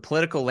 The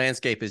political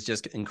landscape is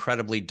just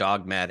incredibly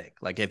dogmatic.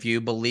 Like if you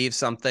believe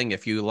something,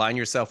 if you align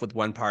yourself with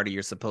one party,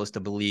 you're supposed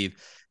to believe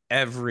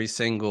every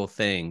single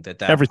thing that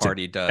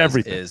party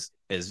does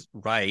is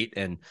right.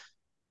 And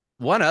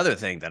one other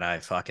thing that I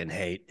fucking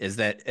hate is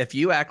that if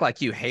you act like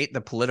you hate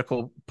the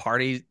political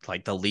party,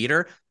 like the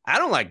leader, I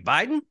don't like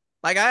Biden.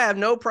 Like I have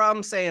no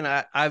problem saying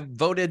I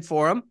voted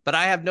for him, but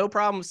I have no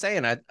problem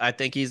saying I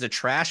think he's a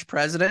trash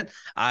president.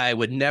 I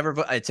would never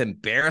vote. It's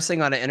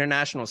embarrassing on an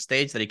international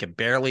stage that he could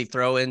barely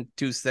throw in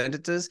 2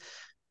 sentences.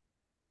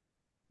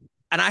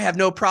 And I have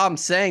no problem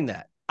saying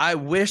that. I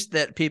wish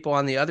that people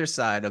on the other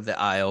side of the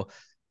aisle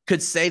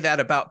could say that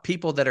about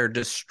people that are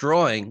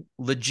destroying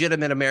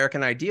legitimate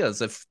American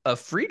ideas of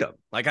freedom.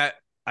 Like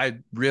I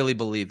really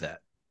believe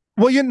that.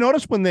 Well, you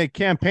notice when they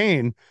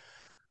campaign,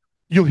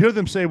 you'll hear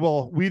them say,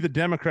 well, we, the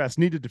Democrats,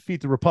 need to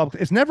defeat the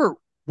Republicans. It's never,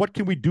 what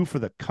can we do for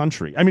the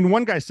country? I mean,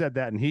 one guy said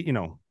that and he,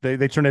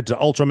 they turned it to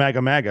ultra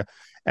MAGA.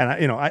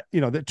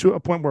 And to a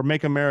point where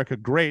make America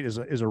great is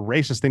a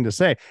racist thing to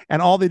say.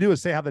 And all they do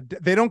is say how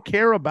they don't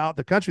care about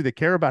the country. They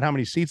care about how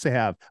many seats they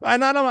have.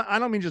 And I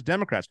don't mean just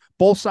Democrats,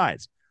 both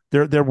sides.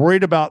 They're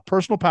worried about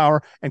personal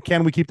power and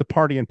can we keep the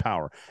party in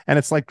power? And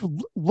it's like,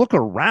 look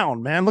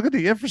around, man. Look at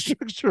the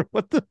infrastructure.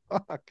 What the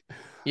fuck?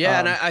 Yeah,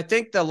 and I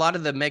think a lot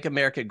of the Make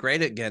America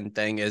Great Again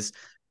thing is,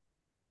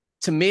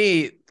 to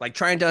me, like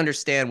trying to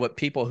understand what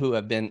people who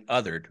have been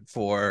othered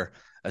for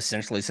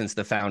essentially since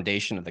the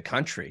foundation of the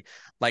country.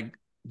 Like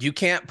you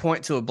can't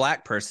point to a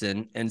black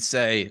person and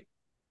say,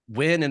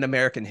 when in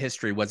American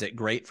history was it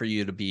great for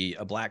you to be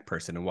a black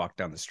person and walk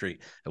down the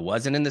street? It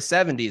wasn't in the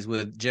 70s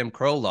with Jim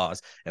Crow laws.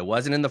 It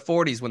wasn't in the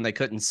 40s when they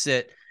couldn't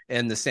sit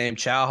in the same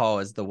chow hall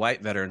as the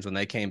white veterans when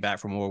they came back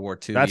from World War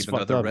II. That's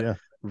even though the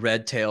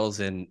Red Tails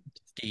and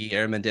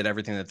Airmen did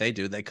everything that they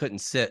do, they couldn't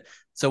sit.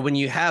 So when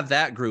you have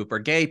that group or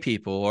gay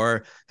people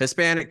or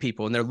Hispanic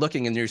people and they're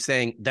looking and you're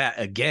saying that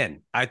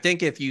again, I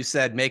think if you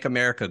said make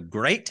America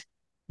great,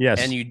 yes,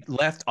 and you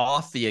left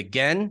off the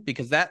again,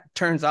 because that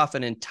turns off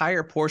an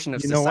entire portion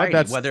of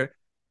society. Whether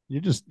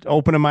you're just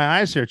opening my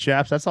eyes here,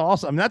 chaps. That's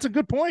awesome. I mean, that's a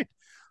good point.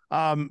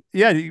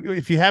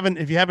 If you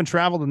haven't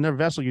traveled in their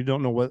vessel, you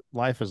don't know what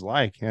life is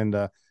like.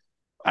 And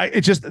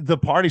it's just the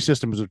party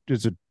system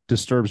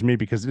disturbs me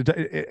because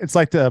it's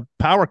like the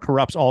power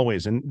corrupts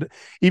always. And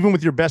even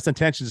with your best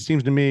intentions, it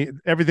seems to me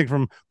everything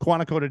from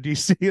Quantico to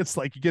DC, it's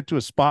like you get to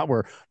a spot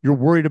where you're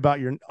worried about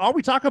all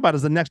we talk about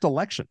is the next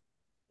election.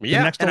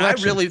 Yeah, and I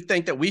really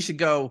think that we should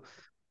go.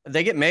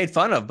 They get made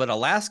fun of, but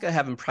Alaska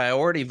having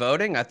priority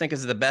voting, I think,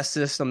 is the best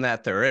system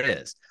that there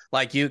is.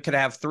 Like you could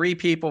have 3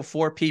 people,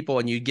 4 people,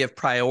 and you give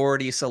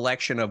priority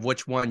selection of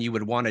which one you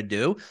would want to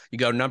do. You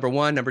go number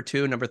 1, number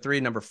 2, number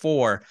 3, number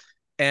 4,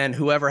 and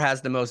whoever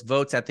has the most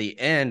votes at the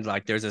end,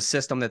 like there's a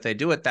system that they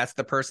do it, that's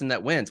the person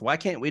that wins. Why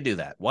can't we do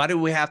that? Why do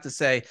we have to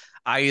say,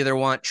 I either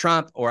want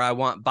Trump or I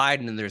want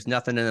Biden, and there's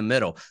nothing in the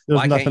middle?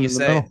 Why can't you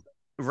say...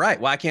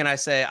 Right. Why can't I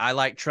say I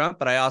like Trump,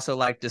 but I also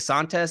like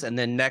DeSantis? And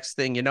then next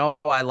thing you know,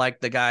 I like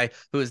the guy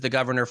who is the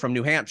governor from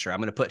New Hampshire. I'm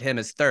going to put him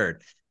as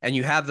 3rd. And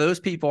you have those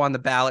people on the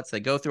ballots. They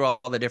go through all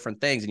the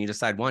different things and you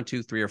decide 1,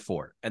 2, 3, or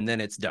 4. And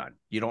then it's done.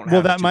 You don't have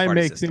Well, that might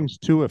make things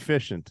too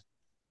efficient.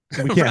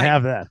 We can't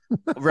have that.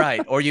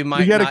 Right. Or you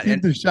might you got to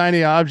keep the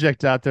shiny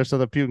object out there so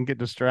that people can get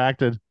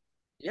distracted.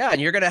 Yeah.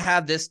 And you're going to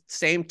have this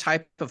same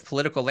type of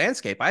political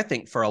landscape, I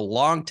think, for a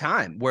long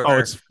time where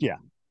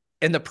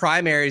in the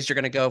primaries, you're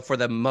going to go for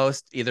the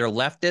most either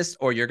leftist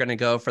or you're going to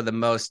go for the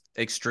most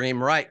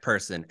extreme right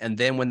person. And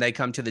then when they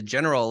come to the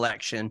general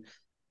election,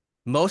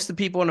 most of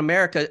the people in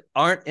America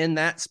aren't in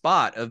that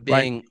spot of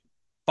being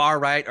far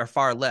right or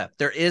far left.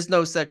 There is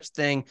no such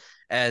thing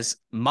as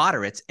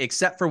moderates,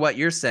 except for what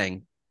you're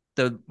saying.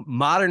 The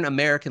modern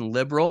American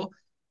liberal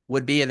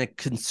would be a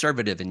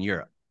conservative in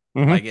Europe.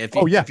 Mm-hmm. Like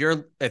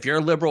if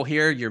you're liberal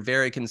here, you're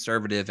very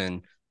conservative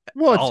in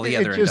all the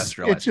other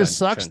industrialized. It just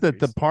sucks countries. that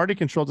the party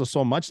controls us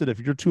so much that if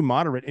you're too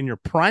moderate in your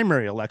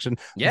primary election,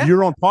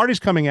 your own party's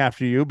coming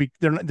after you.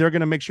 They're going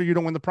to make sure you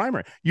don't win the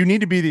primary. You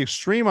need to be the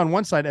extreme on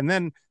one side, and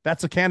then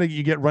that's a candidate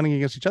you get running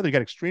against each other. You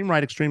got extreme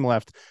right, extreme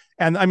left.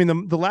 And I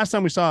mean, the last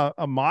time we saw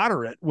a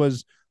moderate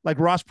was like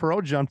Ross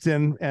Perot jumped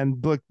in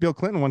and Bill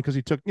Clinton won because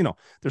he took,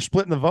 they're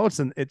splitting the votes,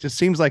 and it just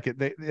seems like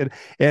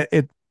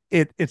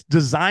it's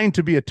designed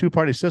to be a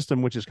two-party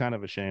system, which is kind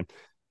of a shame.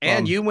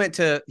 And you went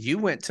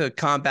to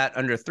combat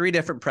under 3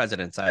 different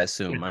presidents, I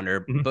assume,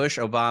 under Bush,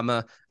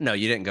 Obama. No,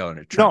 you didn't go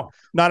under Trump. No,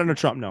 not under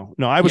Trump. No,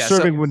 I was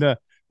serving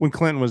when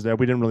Clinton was there.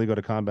 We didn't really go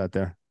to combat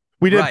there.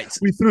 We did. Right.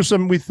 We threw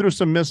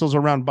some missiles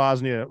around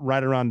Bosnia,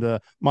 right around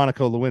the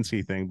Monaco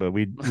Lewinsky thing, but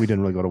we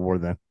didn't really go to war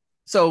then.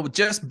 So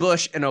just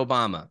Bush and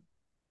Obama,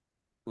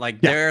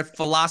 their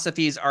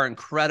philosophies are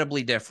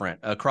incredibly different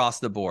across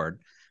the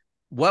board.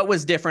 What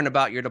was different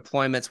about your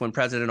deployments when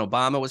President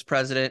Obama was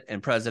president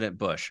and President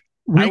Bush?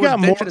 I would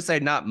venture to say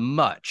not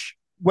much.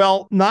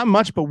 Well, not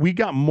much, but we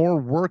got more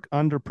work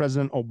under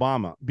President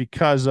Obama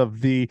because of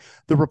the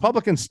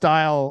Republican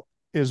style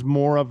is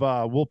more of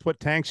a we'll put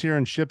tanks here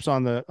and ships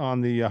on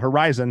the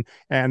horizon,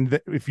 and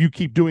if you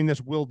keep doing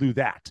this, we'll do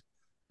that.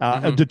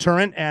 A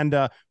deterrent, and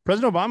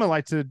President Obama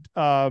liked to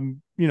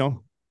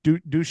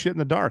do shit in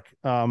the dark.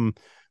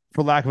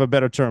 For lack of a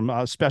better term,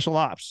 special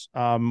ops.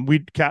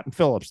 Captain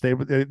Phillips, they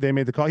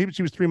made the call. He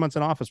was 3 months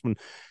in office when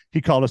he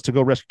called us to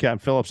go rescue Captain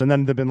Phillips, and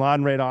then the Bin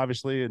Laden raid,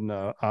 obviously, and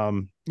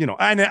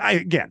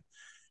again,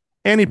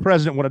 any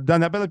president would have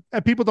done that,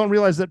 but people don't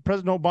realize that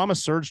President Obama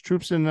surged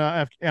troops in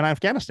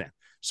Afghanistan.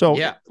 So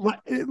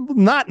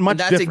not much. And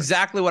that's different.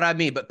 exactly what I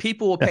mean. But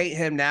people will paint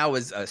him now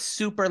as a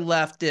super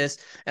leftist,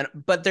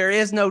 but there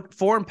is no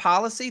foreign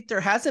policy.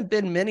 There hasn't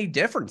been many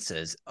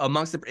differences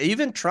amongst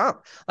even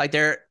Trump,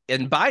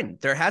 and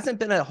Biden. There hasn't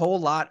been a whole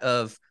lot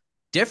of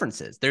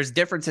differences. There's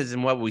differences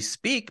in what we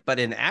speak, but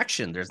in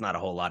action, there's not a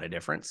whole lot of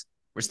difference.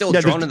 We're still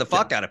droning the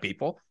fuck out of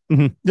people.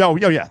 Mm-hmm.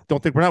 Yeah.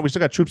 Don't think we're not. We still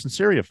got troops in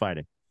Syria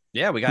fighting.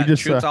 Yeah, we got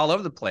troops all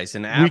over the place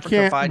in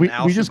Africa fighting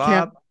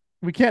Al-Shabaab.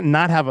 We can't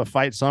not have a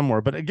fight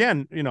somewhere. But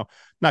again,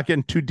 not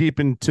getting too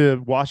deep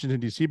into Washington,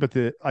 D.C., but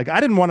I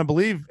didn't want to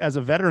believe as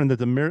a veteran that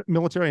the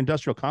military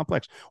industrial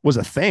complex was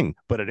a thing,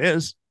 but it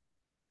is.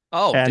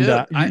 Oh, and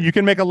dude, you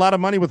can make a lot of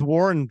money with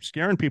war and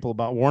scaring people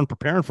about war and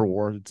preparing for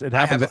war. It happens.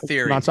 I have a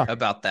theory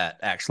about that,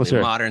 actually,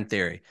 a modern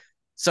theory.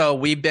 So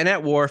we've been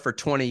at war for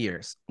 20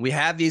 years. We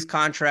have these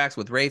contracts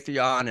with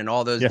Raytheon and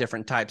all those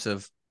different types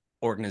of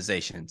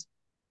organizations.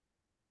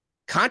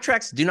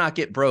 Contracts do not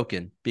get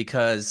broken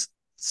because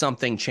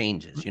something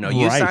changes.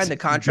 You sign the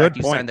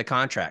contract, sign the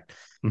contract.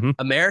 Mm-hmm.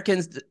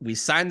 Americans, we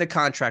signed the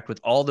contract with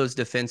all those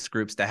defense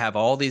groups that have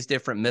all these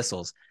different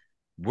missiles.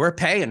 We're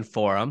paying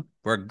for them.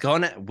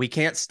 We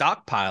can't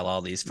stockpile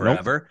all these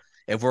forever.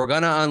 Nope. If we're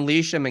going to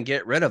unleash them and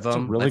get rid of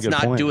them, let's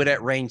not do it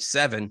at range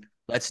 7.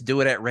 Let's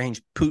do it at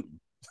range Putin.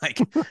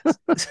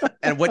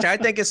 And which I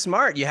think is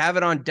smart. You have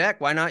it on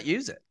deck. Why not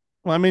use it?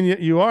 Well, I mean,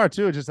 you are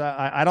too. Just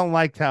I don't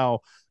like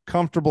how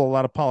comfortable a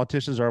lot of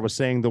politicians are with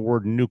saying the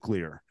word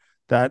nuclear.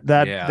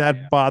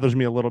 That bothers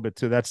me a little bit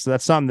too. That's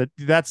something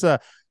that's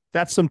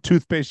some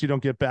toothpaste you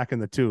don't get back in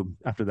the tube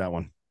after that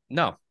one.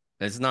 No,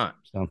 it's not.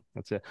 So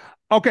that's it.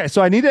 Okay,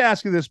 so I need to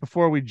ask you this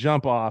before we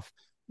jump off.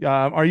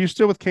 Are you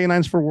still with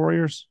Canines for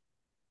Warriors?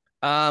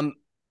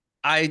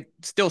 I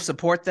still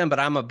support them, but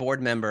I'm a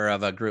board member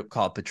of a group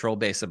called Patrol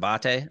Base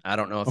Abate. I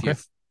don't know if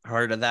you've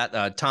heard of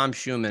that. Tom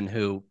Schumann,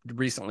 who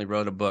recently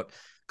wrote a book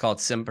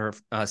called Semper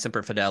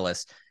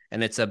Fidelis,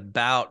 and it's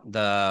about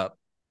the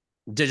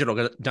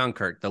digital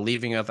Dunkirk, the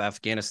leaving of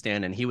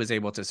Afghanistan, and he was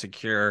able to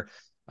secure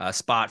a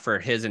spot for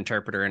his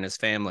interpreter and his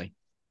family.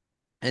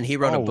 And he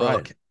wrote a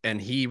book, and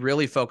he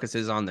really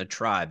focuses on the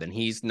tribe. And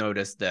he's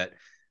noticed that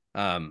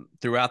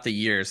throughout the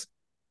years,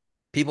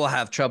 people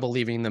have trouble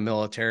leaving the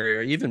military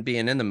or even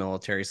being in the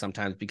military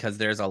sometimes because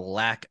there's a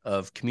lack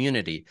of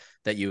community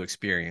that you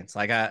experience.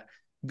 Like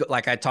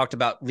I talked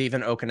about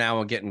leaving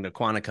Okinawa and getting to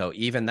Quantico,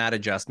 even that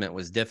adjustment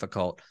was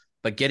difficult.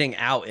 But getting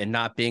out and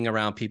not being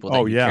around people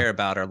that you care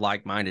about or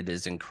like-minded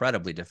is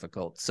incredibly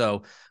difficult.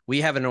 So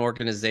we have an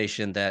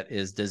organization that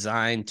is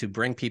designed to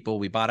bring people.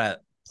 We bought a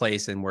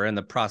place and we're in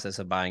the process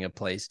of buying a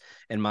place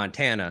in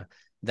Montana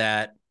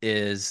that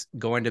is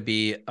going to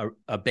be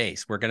a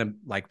base. We're going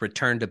to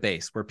return to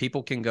base where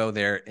people can go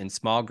there in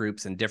small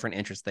groups and different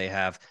interests they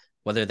have,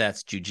 whether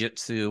that's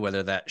jujitsu,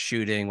 whether that's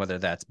shooting, whether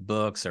that's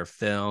books or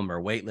film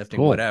or weightlifting,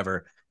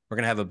 whatever. We're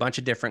going to have a bunch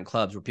of different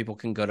clubs where people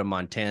can go to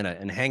Montana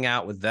and hang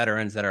out with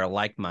veterans that are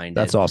like-minded.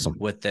 That's awesome.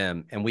 With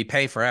them. And we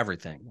pay for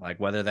everything. Like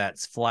whether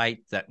that's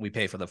we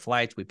pay for the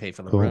flights, we pay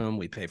for the room,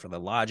 we pay for the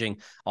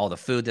lodging, all the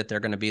food that they're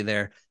going to be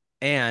there.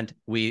 And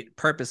we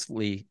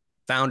purposefully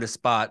found a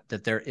spot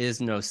that there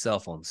is no cell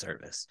phone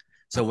service.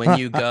 So when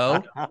you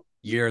go,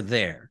 you're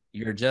there.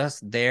 You're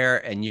just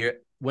there. And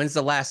when's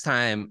the last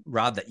time,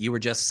 Rob, that you were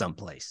just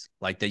someplace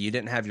like that? You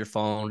didn't have your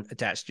phone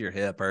attached to your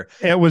hip or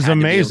it was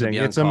amazing.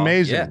 It's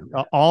amazing.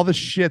 Yeah. All the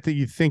shit that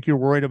you think you're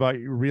worried about,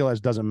 you realize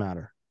doesn't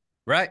matter.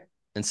 Right.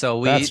 And so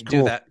we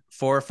do that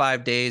 4 or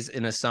 5 days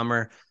in a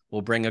summer.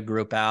 We'll bring a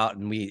group out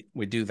and we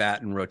do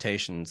that in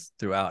rotations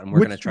throughout. And we're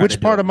going to try.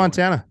 Which part of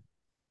Montana?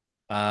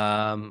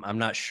 I'm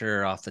not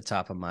sure off the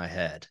top of my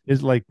head.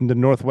 Is like the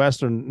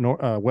northwest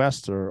or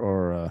west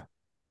or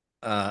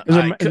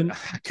I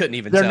couldn't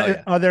even tell you.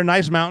 Are there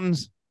nice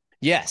mountains?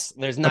 Yes,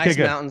 there's nice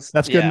mountains.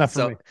 That's good enough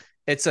for me.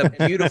 It's a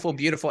beautiful,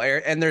 beautiful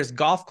area, and there's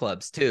golf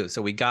clubs too.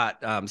 So we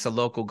got some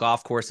local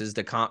golf courses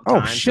to comp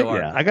time. Oh shit!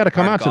 Yeah, I got to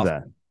come out to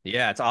that.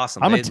 Yeah, it's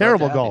awesome. I'm a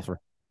terrible golfer.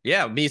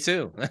 Yeah, me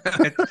too.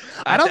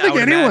 I don't think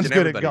anyone's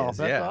good at golf.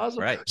 That's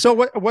awesome. Right. So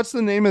what's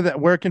the name of that?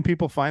 Where can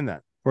people find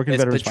that? Where can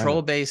veterans Patrol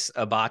find Base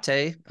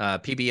Abate,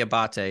 PB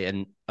Abate,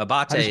 and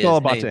Abate How do you spell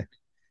Abate?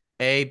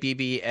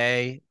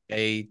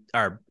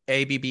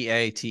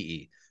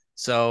 ABBATE.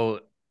 So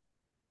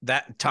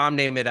that Tom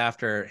named it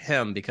after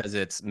him because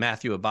it's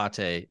Matthew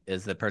Abate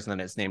is the person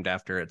that it's named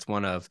after. It's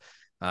one of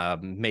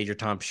Major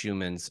Tom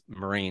Schumann's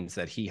Marines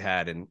that he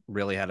had and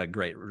really had a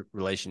great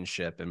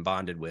relationship and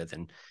bonded with.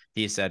 And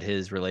he said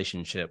his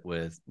relationship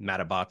with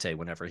Matt Abate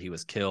whenever he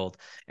was killed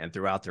and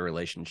throughout the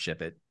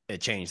relationship, it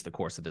changed the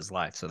course of his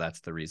life. So that's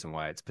the reason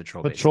why it's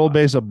Patrol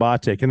Base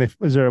Abate.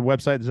 Is there a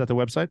website? Is that the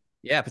website?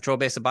 Yeah, Patrol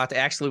Base Abate.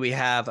 Actually, we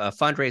have a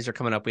fundraiser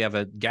coming up. We have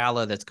a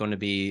gala that's going to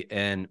be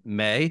in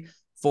May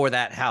for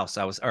that house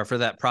for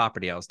that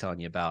property I was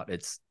telling you about.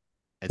 It's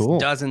cool.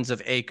 Dozens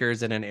of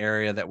acres in an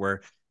area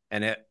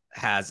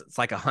it's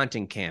like a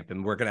hunting camp,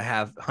 and we're going to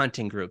have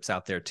hunting groups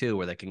out there too,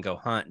 where they can go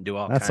hunt and do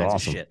all kinds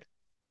of shit.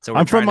 So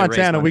I'm from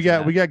Montana. We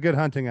got good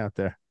hunting out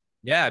there.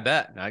 Yeah, I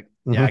bet.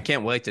 I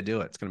can't wait to do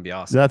it. It's going to be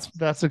awesome.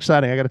 That's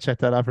exciting. I got to check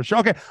that out for sure.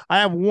 Okay, I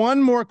have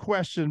one more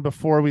question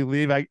before we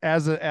leave.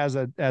 As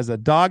a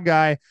dog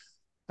guy,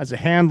 as a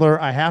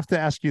handler, I have to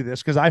ask you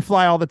this because I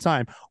fly all the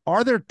time.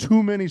 Are there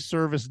too many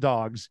service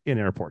dogs in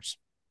airports?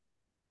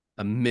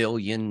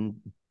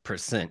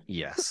 1,000,000%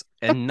 yes.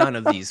 And none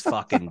of these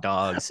fucking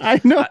dogs.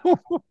 I know.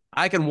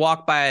 I can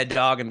walk by a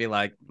dog and be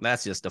like,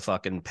 that's just a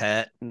fucking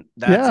pet.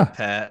 That's a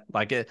pet.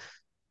 Like it.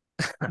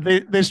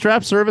 they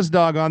strap service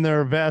dog on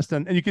their vest,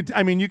 and you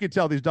could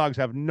tell these dogs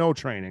have no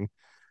training.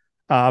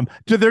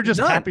 They're just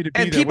happy to be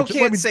and there. People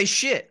can't say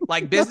shit.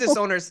 Like business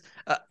owners,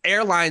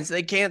 airlines,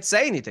 they can't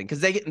say anything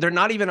because they're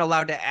not even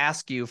allowed to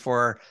ask you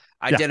for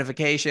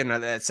identification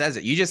that says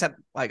it. You just have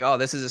like, oh,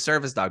 this is a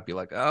service dog. Be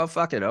like, oh,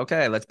 fuck it.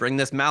 Okay, let's bring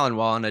this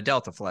Malinois on a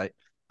Delta flight.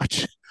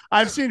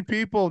 I've seen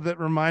people that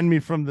remind me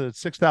from the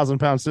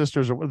 6,000-pound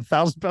sisters or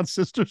 1,000-pound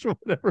sisters or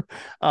whatever.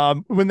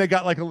 When they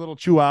got like a little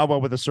Chihuahua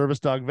with a service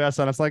dog vest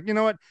on, it's like, you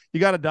know what? You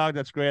got a dog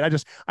that's great. I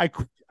don't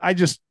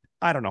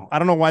know. I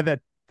don't know why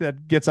that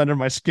gets under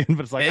my skin, but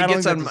it's like it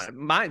gets on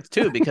mine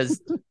too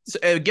because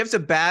it gives a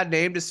bad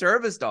name to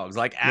service dogs.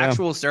 Like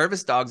actual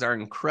service dogs are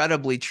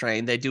incredibly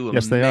trained. They do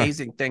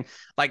amazing thing.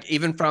 Like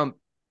even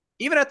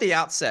at the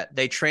outset,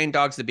 they train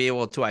dogs to be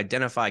able to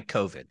identify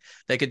COVID.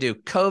 They could do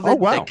COVID. Oh,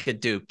 wow. They could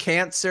do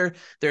cancer.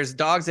 There's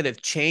dogs that have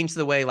changed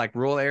the way, like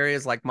rural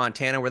areas like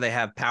Montana, where they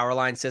have power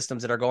line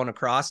systems that are going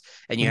across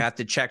and you have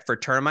to check for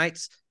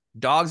termites.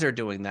 Dogs are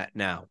doing that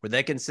now, where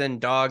they can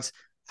send dogs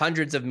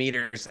hundreds of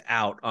meters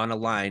out on a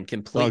line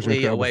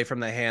completely away from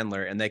the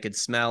handler, and they could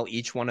smell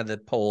each one of the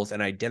poles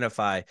and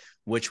identify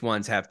which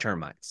ones have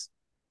termites.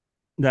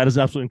 That is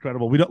absolutely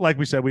incredible. We don't, like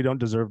we said, we don't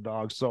deserve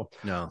dogs. So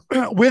no.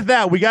 With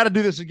that, we got to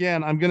do this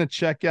again. I'm going to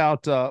check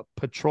out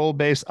Patrol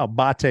Base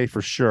Abate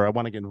for sure. I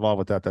want to get involved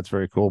with that. That's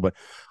very cool. But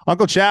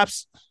Uncle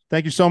Chaps,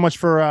 thank you so much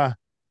for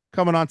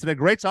coming on today.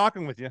 Great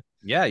talking with you.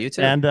 Yeah, you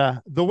too. And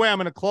the way I'm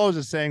going to close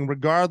is saying,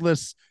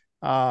 regardless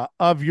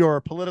of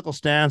your political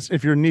stance,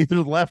 if you're neither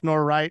left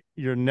nor right,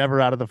 you're never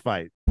out of the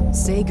fight.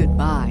 Say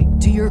goodbye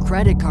to your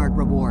credit card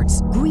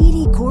rewards.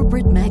 Greedy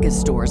corporate mega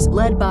stores,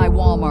 led by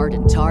Walmart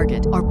and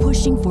Target, are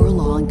pushing for a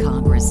law in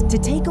Congress to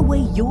take away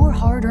your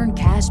hard-earned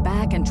cash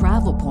back and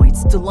travel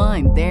points to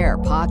line their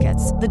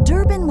pockets. The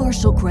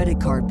Durbin-Marshall credit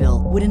card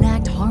bill would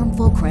enact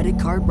harmful credit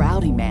card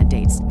routing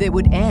mandates that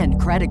would end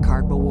credit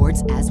card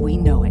rewards as we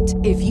know it.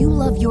 If you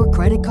love your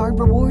credit card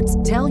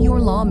rewards, tell your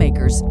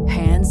lawmakers,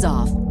 hands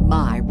off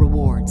my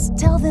rewards.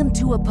 Tell them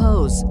to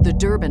oppose the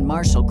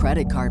Durbin-Marshall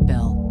credit card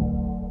bill.